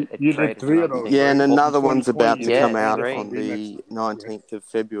on. It created 3 of those. Yeah, and another one's about to come out on the 19th of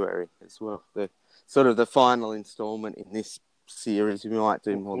February as well. The sort of the final installment in this series. We might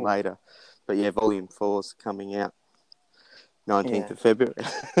do more later, but yeah, Volume 4's coming out 19th of February.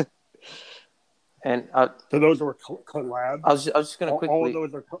 And so those were collabs. I was just going to quickly. All of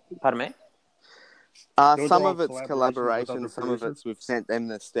those are. Pardon me. Some of it's collaboration. Some of it's we've sent them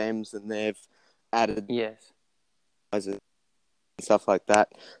the stems and they've added and stuff like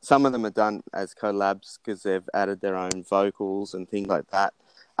that. Some of them are done as collabs because they've added their own vocals and things like that.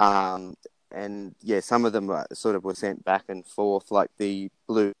 And yeah, some of them were sent back and forth. Like the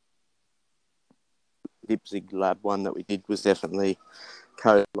Blue Dipzig Lab one that we did was definitely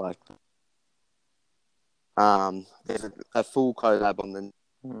collab. There's a full collab on the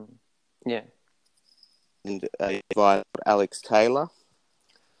and by Alex Taylor.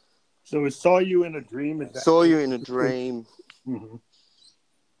 So it Saw You in a Dream. Saw You in a Dream.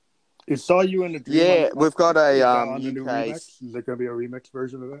 It Saw You in a Dream. Yeah, we've got a on the new UK. remix. Is there going to be a remix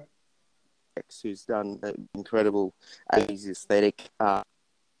version of that? Who's done an incredible 80s aesthetic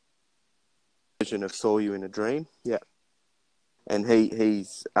version of Saw You in a Dream. Yeah. And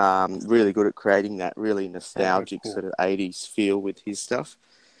he's really good at creating that really nostalgic sort of 80s feel with his stuff.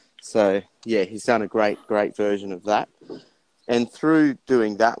 So, yeah, he's done a great version of that. And through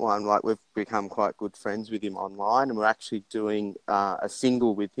doing that one, like, we've become quite good friends with him online, and we're actually doing a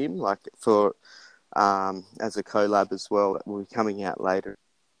single with him, like, for as a collab as well, that will be coming out later.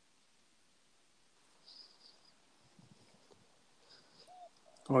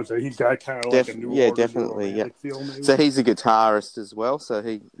 Oh, so he's got kind of like a new definitely, feel, maybe? So he's a guitarist as well, so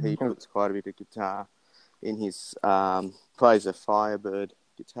he puts quite a bit of guitar in his, plays a Firebird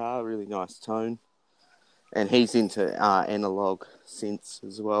guitar, really nice tone. And he's into analog synths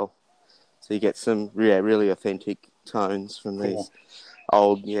as well. So you get some really authentic tones from these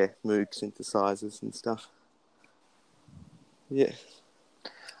old Moog synthesizers and stuff. Yeah.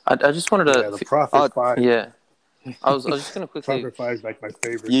 I just wanted to... the Prophet 5. Yeah. I was just going to quickly... Prophet 5 is like my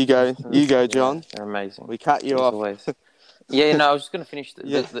favorite. You go, John. They're amazing. We cut you off. Always. Yeah, no, I was just going to finish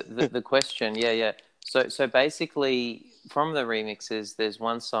the question. Yeah. So basically, from the remixes, there's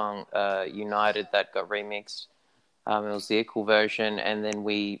one song, United, that got remixed. It was the equal version, and then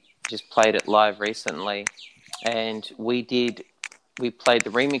we just played it live recently. And we played the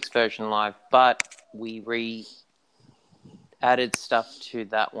remix version live, but we added stuff to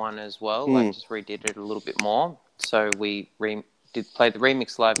that one as well, like just redid it a little bit more. So we did play the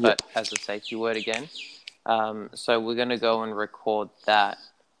remix live, but as a safety word again. So we're going to go and record that.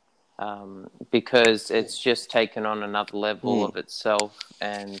 Because it's just taken on another level of itself,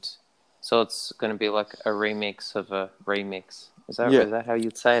 and so it's going to be like a remix of a remix. Is that how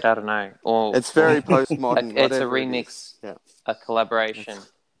you'd say it? I don't know. Or it's very postmodern. It's a remix, a collaboration.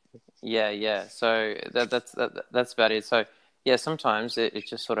 Yeah. So that's about it. So yeah, sometimes it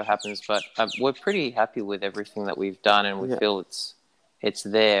just sort of happens, but we're pretty happy with everything that we've done, and we feel it's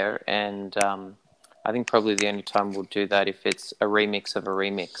there, and I think probably the only time we'll do that if it's a remix of a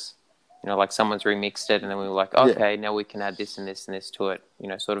remix. You know, like someone's remixed it, and then we were like, okay, now we can add this and this and this to it. You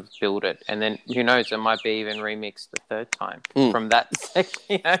know, sort of build it, and then who knows, it might be even remixed the third time from that second.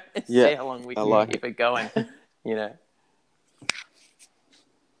 You know, see how long we can keep it going. You know.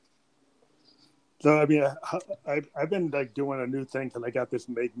 So I mean, I've been like doing a new thing because I got this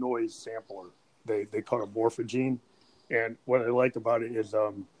Make Noise sampler. They call it Morphogene, and what I like about it is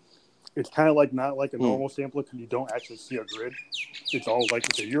it's kind of like not like a normal sampler because you don't actually see a grid. It's all like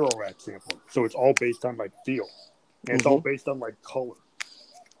it's a Eurorack sampler, so it's all based on like feel, and it's all based on like color.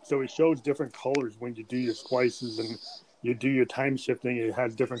 So it shows different colors when you do your splices and you do your time shifting. It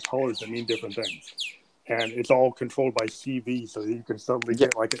has different colors that mean different things, and it's all controlled by CV, so that you can suddenly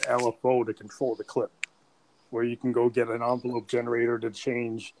get like an LFO to control the clip, where you can go get an envelope generator to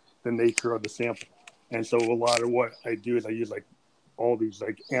change the nature of the sample. And so a lot of what I do is I use like all these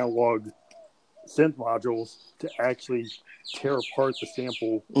like analog synth modules to actually tear apart the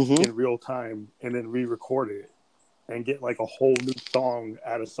sample in real time and then re-record it and get like a whole new song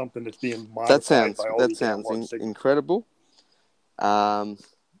out of something that's being modified by all these analog signals. Incredible. Well,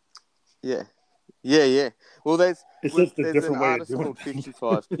 there's an artist called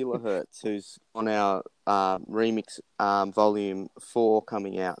 55 Kilohertz who's on our remix volume 4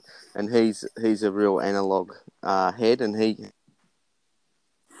 coming out, and he's a real analog head, and he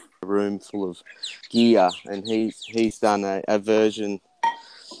a room full of gear, and he's done a version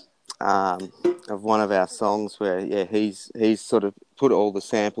of one of our songs where he's sort of put all the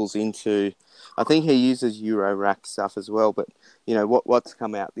samples into. I think he uses Eurorack stuff as well, but you know what's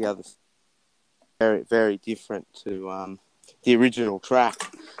come out the other. Very, very different to the original track,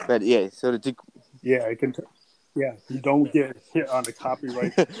 but sort of. I can. You don't get hit on the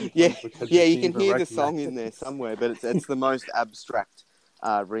copyright. You can hear the song in there somewhere, but it's the most abstract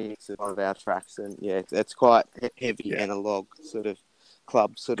remix of one of our tracks, and it's quite heavy analog sort of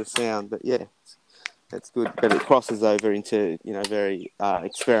club sort of sound, but that's good. But it crosses over into very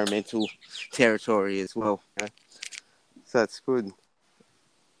experimental territory as well. You know? So that's good.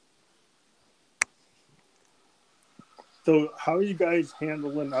 So how are you guys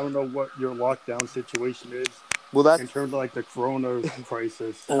handling, I don't know what your lockdown situation is, in terms of like the corona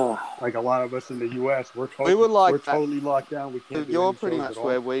crisis. Like a lot of us in the U.S., we're totally locked down. We can't do You're any pretty shows much at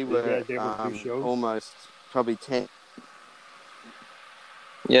where all. we were almost probably 10.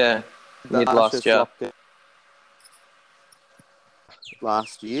 Yeah, mid last year.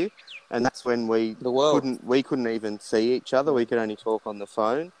 Last year, and that's when we couldn't even see each other. We could only talk on the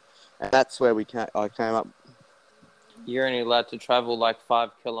phone, and that's where I came up. You're only allowed to travel like 5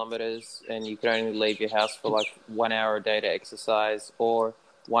 kilometers, and you could only leave your house for like 1 hour a day to exercise, or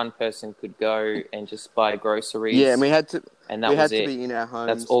one person could go and just buy groceries. Yeah, and we had to be in our homes.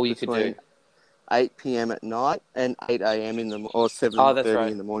 That's all you could do. 8 p.m. at night and 8 a.m. or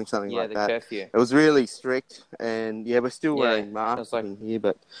 7:30 in the morning, something like that. Yeah, the curfew. It was really strict, and we're still wearing masks in here,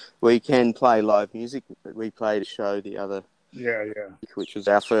 but we can play live music. We played a show the other week, which was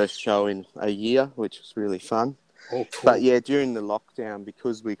our first show in a year, which was really fun. Oh, cool. But during the lockdown,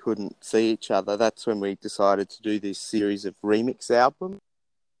 because we couldn't see each other, that's when we decided to do this series of remix albums.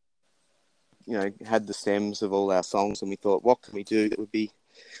 Had the stems of all our songs, and we thought, what can we do that would be,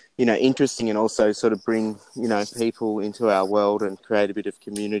 interesting, and also sort of bring, people into our world and create a bit of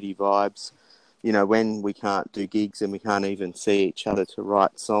community vibes, when we can't do gigs and we can't even see each other to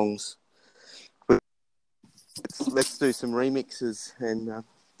write songs. Let's do some remixes and...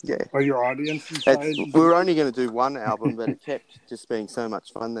 Are your audience inside? We were only going to do one album, but it kept just being so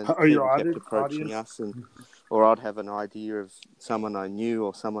much fun. Then people kept approaching us, or I'd have an idea of someone I knew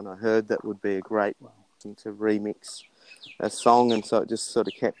or someone I heard that would be a great thing to remix a song, and so it just sort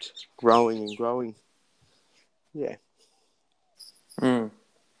of kept growing and growing. Yeah.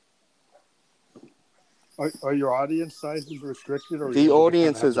 Are your audience sizes restricted? Or the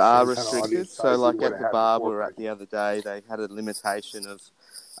audiences are restricted. So, like at the bar we were at the other day, they had a limitation of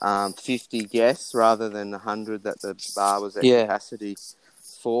 50 guests rather than 100 that the bar was at capacity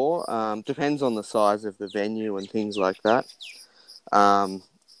for. Depends on the size of the venue and things like that.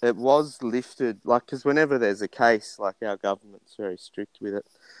 It was lifted, because whenever there's a case, our government's very strict with it.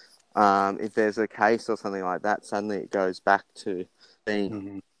 If there's a case or something like that, suddenly it goes back to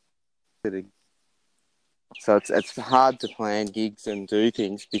being... So it's hard to plan gigs and do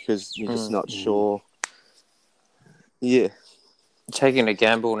things because you're just not sure. Yeah. Taking a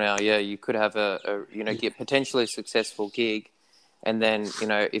gamble now, you could have get potentially successful gig, and then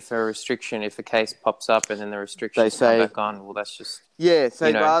if a case pops up and then the restrictions come back on, well, that's just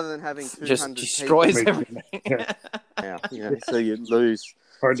rather than having 200 just destroys people, everything. so you lose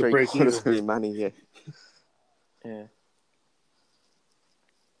hard to break your money. Yeah.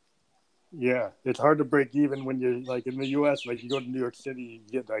 Yeah, it's hard to break even when you're like in the U.S. Like you go to New York City,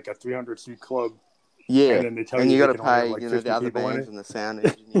 you get like a 300-seat club, Yeah, and then they tell and you you they got to can only have pay, like you know, the 50 other people in bands it, and the sound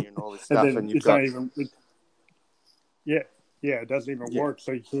engineer and all this and stuff, then and you've it's not got even. Yeah, yeah, it doesn't even yeah. work.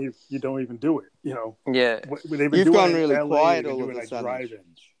 So you don't even do it. Yeah. They've been You've doing gone it in really L.A. They've quiet been all of doing a like sudden.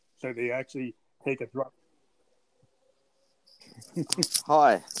 drive-ins, so they actually take a drive.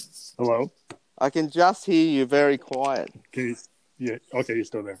 Hi, Hello. I can just hear you very quiet. Yeah. Okay, you're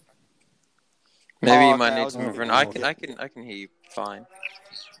still there. Maybe Oh, you okay, might need I'll to just move give around. you. Oh, I can hear you fine.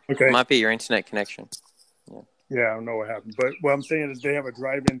 okay. Might be your internet connection. Yeah, I don't know what happened, but what I'm saying is they have a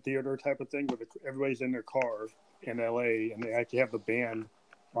drive-in theater type of thing where everybody's in their car in LA, and they actually have the band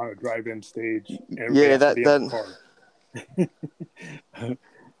on a drive-in stage, and everybody Yeah, has to be in that the car.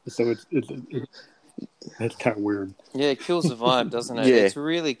 So it's kind of weird. Yeah, it kills the vibe, doesn't it? yeah. It's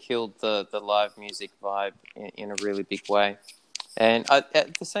really killed the live music vibe in a really big way. And at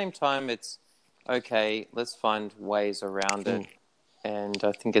the same time, it's okay, let's find ways around it. And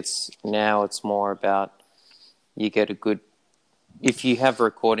I think it's more about you get a good. If you have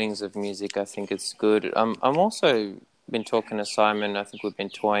recordings of music, I think it's good. I'm also been talking to Simon. I think we've been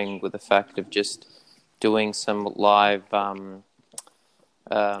toying with the fact of just doing some live, Streaming.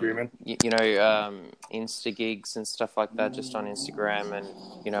 Insta gigs and stuff like that, just on Instagram, and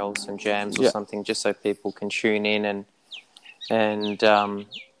some jams or Yeah. something, just so people can tune in and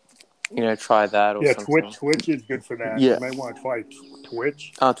try that or Yeah, something. Twitch is good for that. Yeah. You might want to try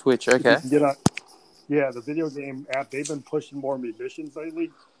Twitch. Oh, Twitch, If you okay. can get on, yeah, the video game app. They've been pushing more musicians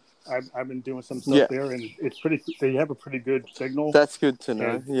lately. I've been doing some stuff Yeah. there, and it's pretty. They have a pretty good signal, That's good to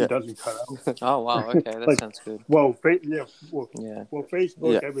know. and Yeah. it doesn't cut out. Oh, wow, okay, that Like, sounds good. well, Yeah. well,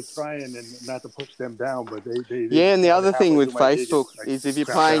 Facebook. Yeah. I was trying, and not to push them down, but they Yeah, and the other thing halfway with through my gig, it Facebook like is if you're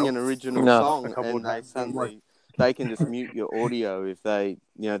crapped playing out an original No. a song couple of and times. I'm like, they can just mute your audio if the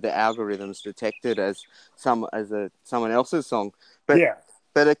algorithms detect it as someone else's song. But yeah,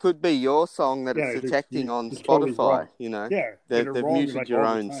 it could be your song that it's yeah, detecting on it's totally Spotify, wrong. you know. Yeah, and they're They've wrong muted like your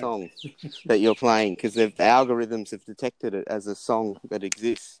all the own time. song that you're playing because the algorithms have detected it as a song that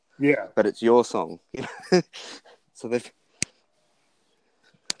exists, Yeah, but it's your song. So they've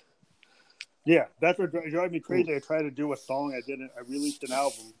yeah, that's what drives me crazy. I tried to do a song. I released an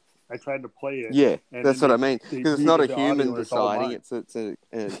album. I tried to play it. Yeah, And that's then what I mean. they Because it's not a muted the audio, human and it's all deciding; mine. it's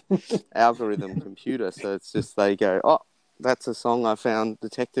a algorithm computer. So it's just they go, "Oh, that's a song I found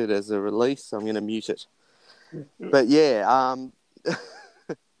detected as a release. So I'm going to mute it." But yeah,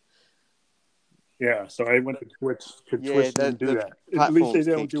 Yeah, so I went to Twitch. Twitch didn't do the that. At least they platforms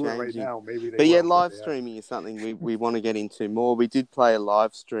don't keep do it right changing. now. Maybe they But yeah, will. live They streaming is something we want to get into more. We did play a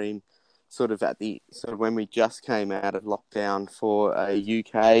live stream, sort of when we just came out of lockdown for a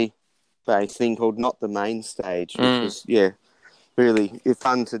UK based thing called Not the Main Stage, which was really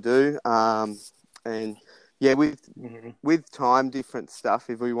fun to do. And yeah, with time different stuff,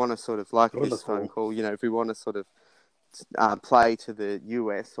 if we want to sort of like those are this phone cool. call, if we want to sort of play to the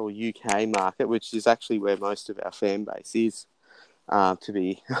US or UK market, which is actually where most of our fan base is, to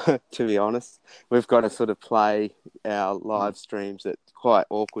be to be honest, we've got to sort of play our live streams at quite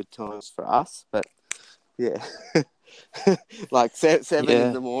awkward times for us. But yeah, like 7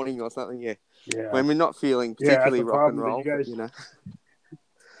 in the morning or something. Yeah. Yeah, When we're not feeling yeah. That's particularly the rock and problem. That roll,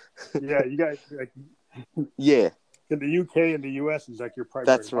 but. Yeah, you guys like Yeah, in the UK and the US is like your primary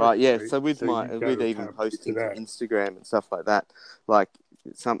that's right. market, Yeah, right? so with So you got with to kind even of stick to posting to that. Instagram and stuff like that, like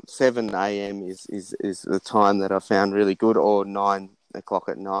some 7 a.m. is the time that I found really good, or 9 o'clock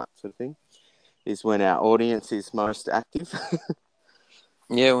at night sort of thing, is when our audience is most active.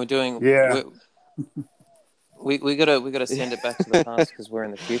 Yeah, we're doing. Yeah, We gotta send it back to the past because we're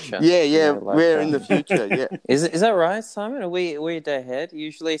in the future. Yeah, Like we're in the future. Yeah, is that right, Simon? Are we a day ahead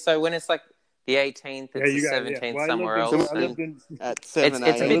usually? So when it's like the 18th, yeah. it's the You got yeah. 17th Well, somewhere so else, I and lived in at it's 7 it's a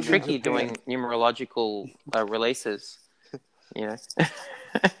I bit a.m. lived in tricky now. Japan. doing numerological releases. You know.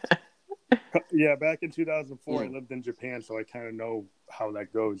 Yeah, back in 2004, I Mm. lived in Japan, so I kind of know how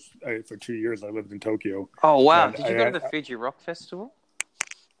that goes. For 2 years, I lived in Tokyo, Oh wow! and Did you go to the Fuji Rock Festival?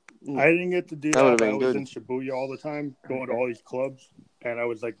 I didn't get to do That would that, have but I been was good. in Shibuya all the time, going to Okay. all these clubs, and I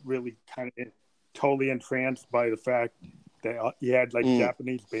was like really kind of totally entranced by the fact that you had like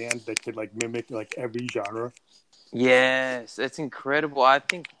Japanese bands that could like mimic like every genre. Yes, it's incredible. I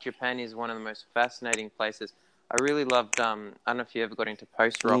think Japan is one of the most fascinating places. I really loved. I don't know if you ever got into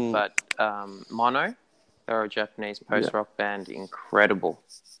post rock, Mm. but Mono, they're a Japanese Yeah. post rock band. Incredible.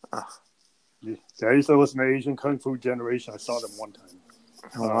 Oh, Yeah, I used to listen to Asian Kung Fu Generation. I saw them one time.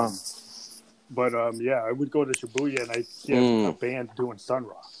 oh wow. But yeah, I would go to Shibuya and I'd see a band doing Sun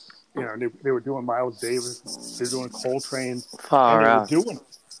Ra. You know, they were doing Miles Davis, they were doing Coltrane, and Far they were out. doing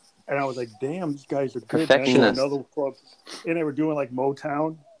it. And I was like, damn, these guys are good. And I saw Perfectionist. another club, and they were doing like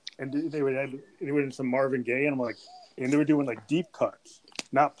Motown, and they were in some Marvin Gaye, and I'm like, and they were doing like deep cuts,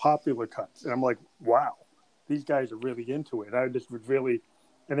 not popular cuts. And I'm like, wow, these guys are really into it. I just was really,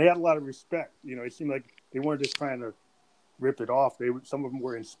 and they had a lot of respect. You know, it seemed like they weren't just trying to rip it off. Some of them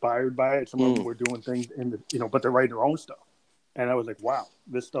were inspired by it. Some of them were doing things but they're writing their own stuff. And I was like, wow,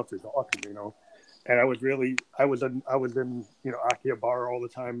 this stuff is awesome, you know. And I was in Akihabara all the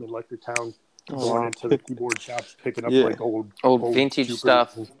in Electric Town, going into the keyboard shops, picking up like old vintage Jupiter,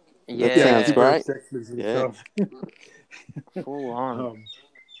 stuff. That sounds Yeah, great. Sixes and Yeah. stuff. full on.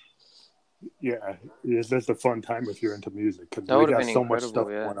 It's just a fun time if you're into music because That we would have got been so much incredible. stuff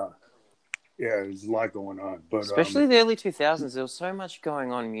Yeah. going on. Yeah, there's a lot going on, but Especially the early 2000s, there was so much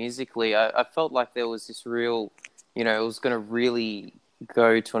going on musically. I felt like there was this real, it was going to really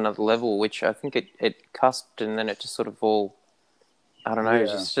go to another level, which I think it cusped, and then it just sort of all, I don't know,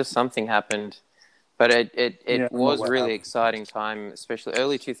 just something happened. But it was really exciting time, especially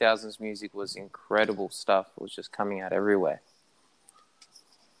early 2000s music was incredible stuff. It was just coming out everywhere.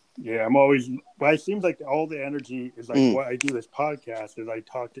 Yeah, but it seems like all the energy is like what I do this podcast is I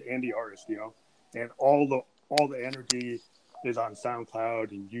talk to indie artists, and all the energy is on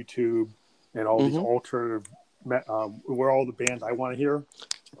SoundCloud and YouTube and all these alternative, where all the bands I want to hear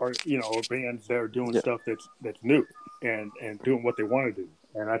are, bands that are doing stuff that's new and doing what they want to do.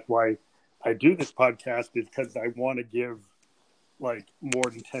 And that's why I do this podcast, is because I want to give like more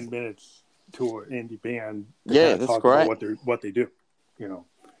than 10 minutes to an indie band to kind of talk about what they do,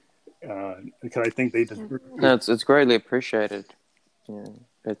 because I think they just it's greatly appreciated. Yeah,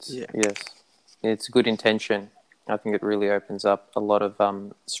 it's good intention. I think it really opens up a lot of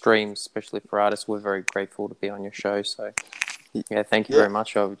streams, especially for artists. We're very grateful to be on your show. So, thank you very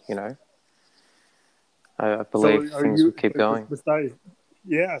much. I believe things will keep going. Besides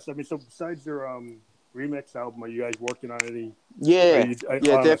your remix album, are you guys working on any?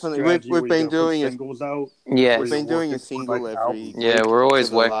 Definitely. We've been doing singles out. We've been doing a single every week. Yeah, we're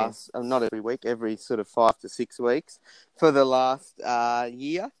always working. Not every week, every sort of 5 to 6 weeks for the last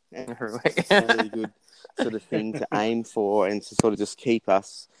year. And it's a really good sort of thing to aim for, and to sort of just keep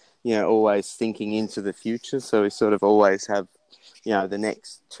us, always thinking into the future. So we sort of always have, the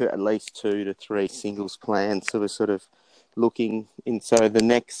next at least 2 to 3 singles planned. So we're sort of looking in. So the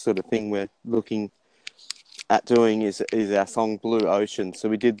next sort of thing we're looking at doing is our song Blue Ocean. So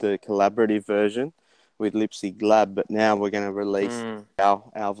we did the collaborative version with Lipsy Lab, but now we're going to release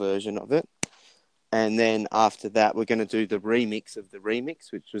our version of it. And then after that, we're going to do the remix of the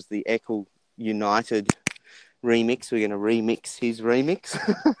remix, which was the Echo United remix. We're going to remix his remix.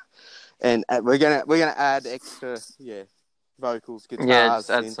 And we're gonna add extra vocals, guitars, just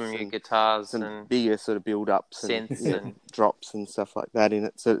add some new guitars, and bigger sort of build-ups, synths and drops and stuff like that in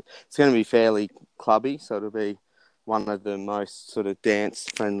it. So it's going to be fairly clubby. So it'll be one of the most sort of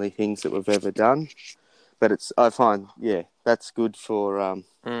dance-friendly things that we've ever done. But I find that's good for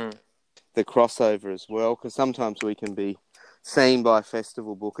the crossover as well, because sometimes we can be seen by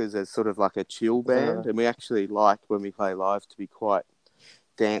festival bookers as sort of like a chill band, and we actually like when we play live to be quite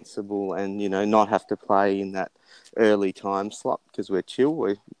danceable and not have to play in that early time slot because we're chill.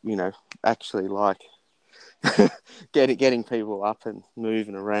 We actually like getting people up and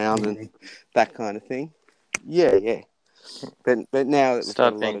moving around and that kind of thing. But now that we've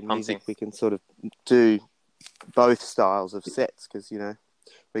got a lot of music, we can sort of do both styles of sets, because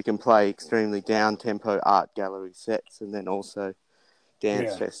we can play extremely down tempo art gallery sets and then also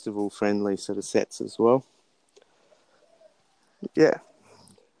dance festival friendly sort of sets as well.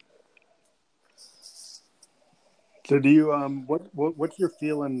 So do you what's your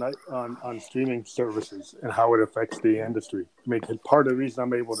feeling on streaming services and how it affects the industry? I mean, part of the reason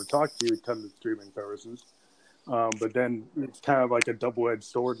I'm able to talk to you is because of streaming services, but then it's kind of like a double-edged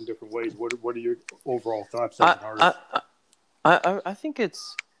sword in different ways. What are your overall thoughts as an artist? I think it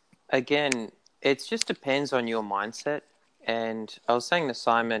just depends on your mindset. And I was saying to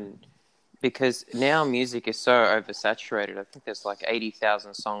Simon, because now music is so oversaturated. I think there's like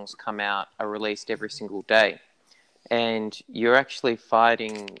 80,000 songs are released every single day. And you're actually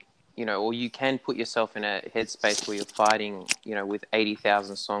fighting, or you can put yourself in a headspace where you're fighting, with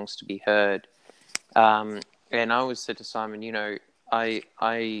 80,000 songs to be heard. And I always said to Simon, I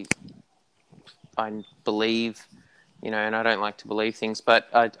believe, and I don't like to believe things, but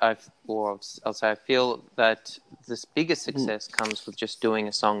I'll say I feel that this biggest success comes with just doing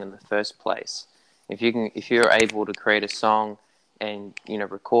a song in the first place. If you're able to create a song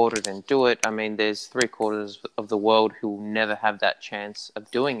record it and do it. I mean, there's 3/4 of the world who will never have that chance of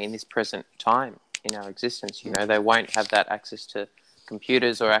doing in this present time in our existence. They won't have that access to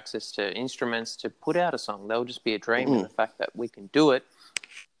computers or access to instruments to put out a song. They'll just be a dream, and the fact that we can do it,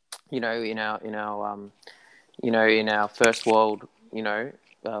 in our first world,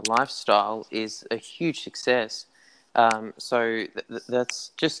 lifestyle is a huge success. So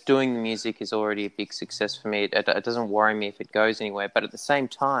that's just doing the music is already a big success for me. It doesn't worry me if it goes anywhere. But at the same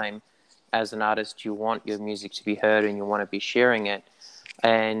time, as an artist, you want your music to be heard and you want to be sharing it.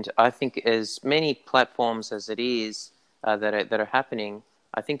 And I think as many platforms as it is that are happening,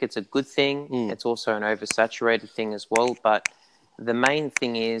 I think it's a good thing. It's also an oversaturated thing as well. But the main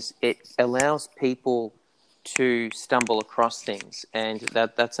thing is it allows people to stumble across things, and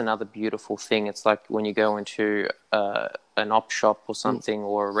that's another beautiful thing. It's like when you go into an op shop or something,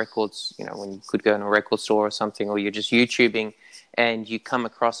 or a records, when you could go in a record store or something, or you're just YouTubing and you come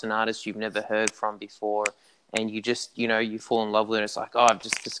across an artist you've never heard from before, and you just, you fall in love with it. It's like, oh, I've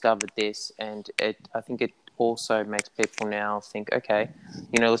just discovered this. And I think it also makes people now think, okay,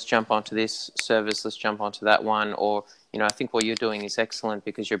 let's jump onto this service, let's jump onto that one. Or, I think what you're doing is excellent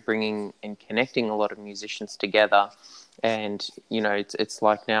because you're bringing and connecting a lot of musicians together. And, it's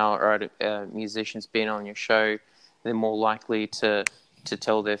like now, right, musicians being on your show, they're more likely to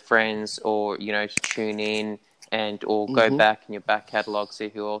tell their friends or, to tune in or go back in your back catalogue, see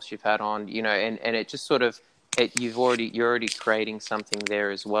who else you've had on, and it just sort of, you're already creating something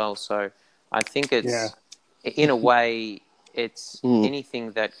there as well. So I think it's, in a way, it's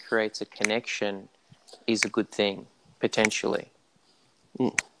anything that creates a connection is a good thing, potentially.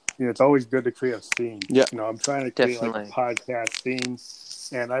 It's always good to create a scene. Yeah. I'm trying to create Definitely. like a podcast scene,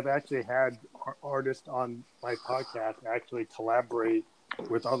 and I've actually had artists on my podcast actually collaborate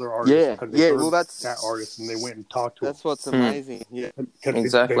with other artists because they heard that artist and they went and talked to That's them. what's amazing. Yeah, Because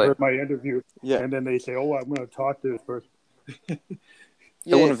exactly. they heard my interview, and then they say, "Oh, I'm going to talk to this person."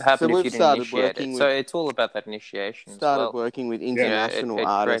 It wouldn't have happened if you didn't initiate it. So it's all about that initiation. Started working with international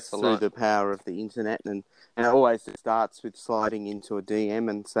artists through the power of the internet, and it always starts with sliding into a DM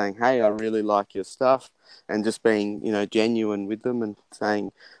and saying, "Hey, I really like your stuff," and just being genuine with them and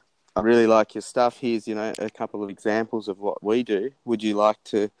saying, "I really like your stuff. Here's a couple of examples of what we do. Would you like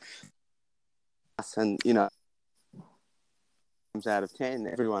to?" And out of 10,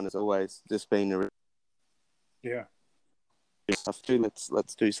 everyone has always just been stuff too.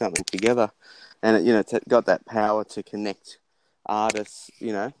 Let's do something together, and it's got that power to connect artists,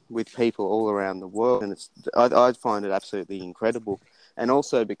 with people all around the world, and I find it absolutely incredible. And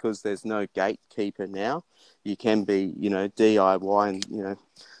also because there's no gatekeeper now, you can be DIY and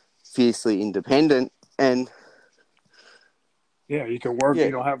fiercely independent, and you can work.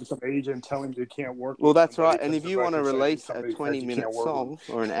 You don't have some agent telling you can't work. Well, that's right. And if you want to release a 20-minute song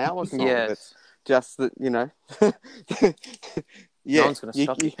or an hour song, that's just that, no one's going to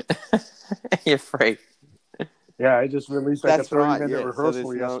stop you. You're free. Yeah, I just released like a 30-minute rehearsal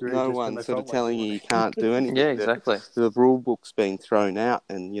so yesterday. No one's sort of telling you can't do anything. Yeah, exactly. The rule book's been thrown out,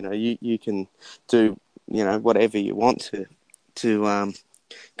 and you can do whatever you want to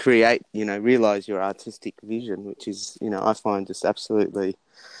create, realize your artistic vision, which is I find just absolutely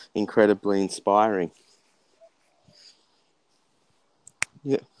incredibly inspiring.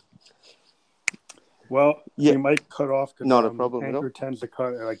 Yeah. Well, we might cut off because not a problem Anchor tends to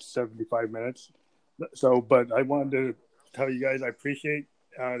cut at like 75 minutes. So, but I wanted to tell you guys I appreciate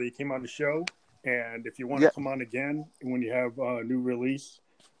that you came on the show. And if you want to come on again when you have a new release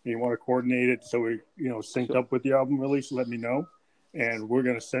and you want to coordinate it so we, synced up with the album release, let me know. And we're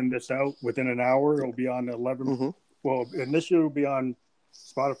going to send this out within an hour. It'll be on 11. Well, initially it'll be on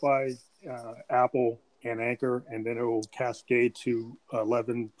Spotify, Apple, and Anchor, and then it will cascade to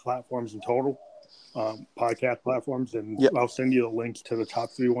 11 platforms in total. Podcast platforms, and I'll send you the links to the top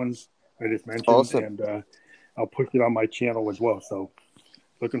 3 ones I just mentioned, and I'll put it on my channel as well. So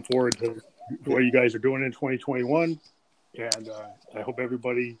looking forward to what you guys are doing in 2021, and I hope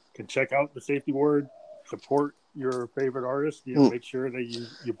everybody can check out The Safety Word, support your favorite artist, make sure that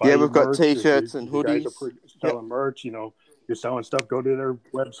you buy we've got t-shirts and hoodies. You guys are selling merch, you're selling stuff, go to their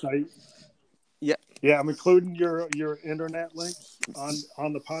website. Yeah, I'm including your internet links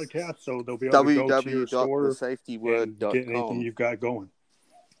on the podcast, so they'll be able to go to your store and get anything you've got going.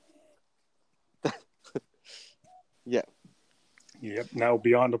 Yep. Now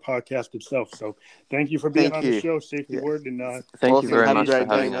beyond the podcast itself. So thank you for being on the show, Safety Word, and thank you very much for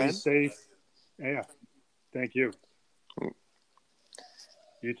having us. Be safe. Yeah. Thank you.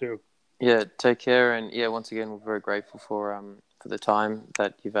 You too. Yeah. Take care, and once again, we're very grateful for the time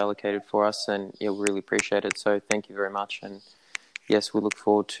that you've allocated for us, and we really appreciate it. So thank you very much, and yes, we look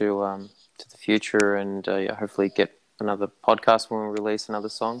forward to the future, and hopefully get another podcast when we release another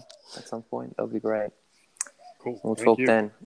song at some point. That'll be great. Cool. We'll Thank talk you. then.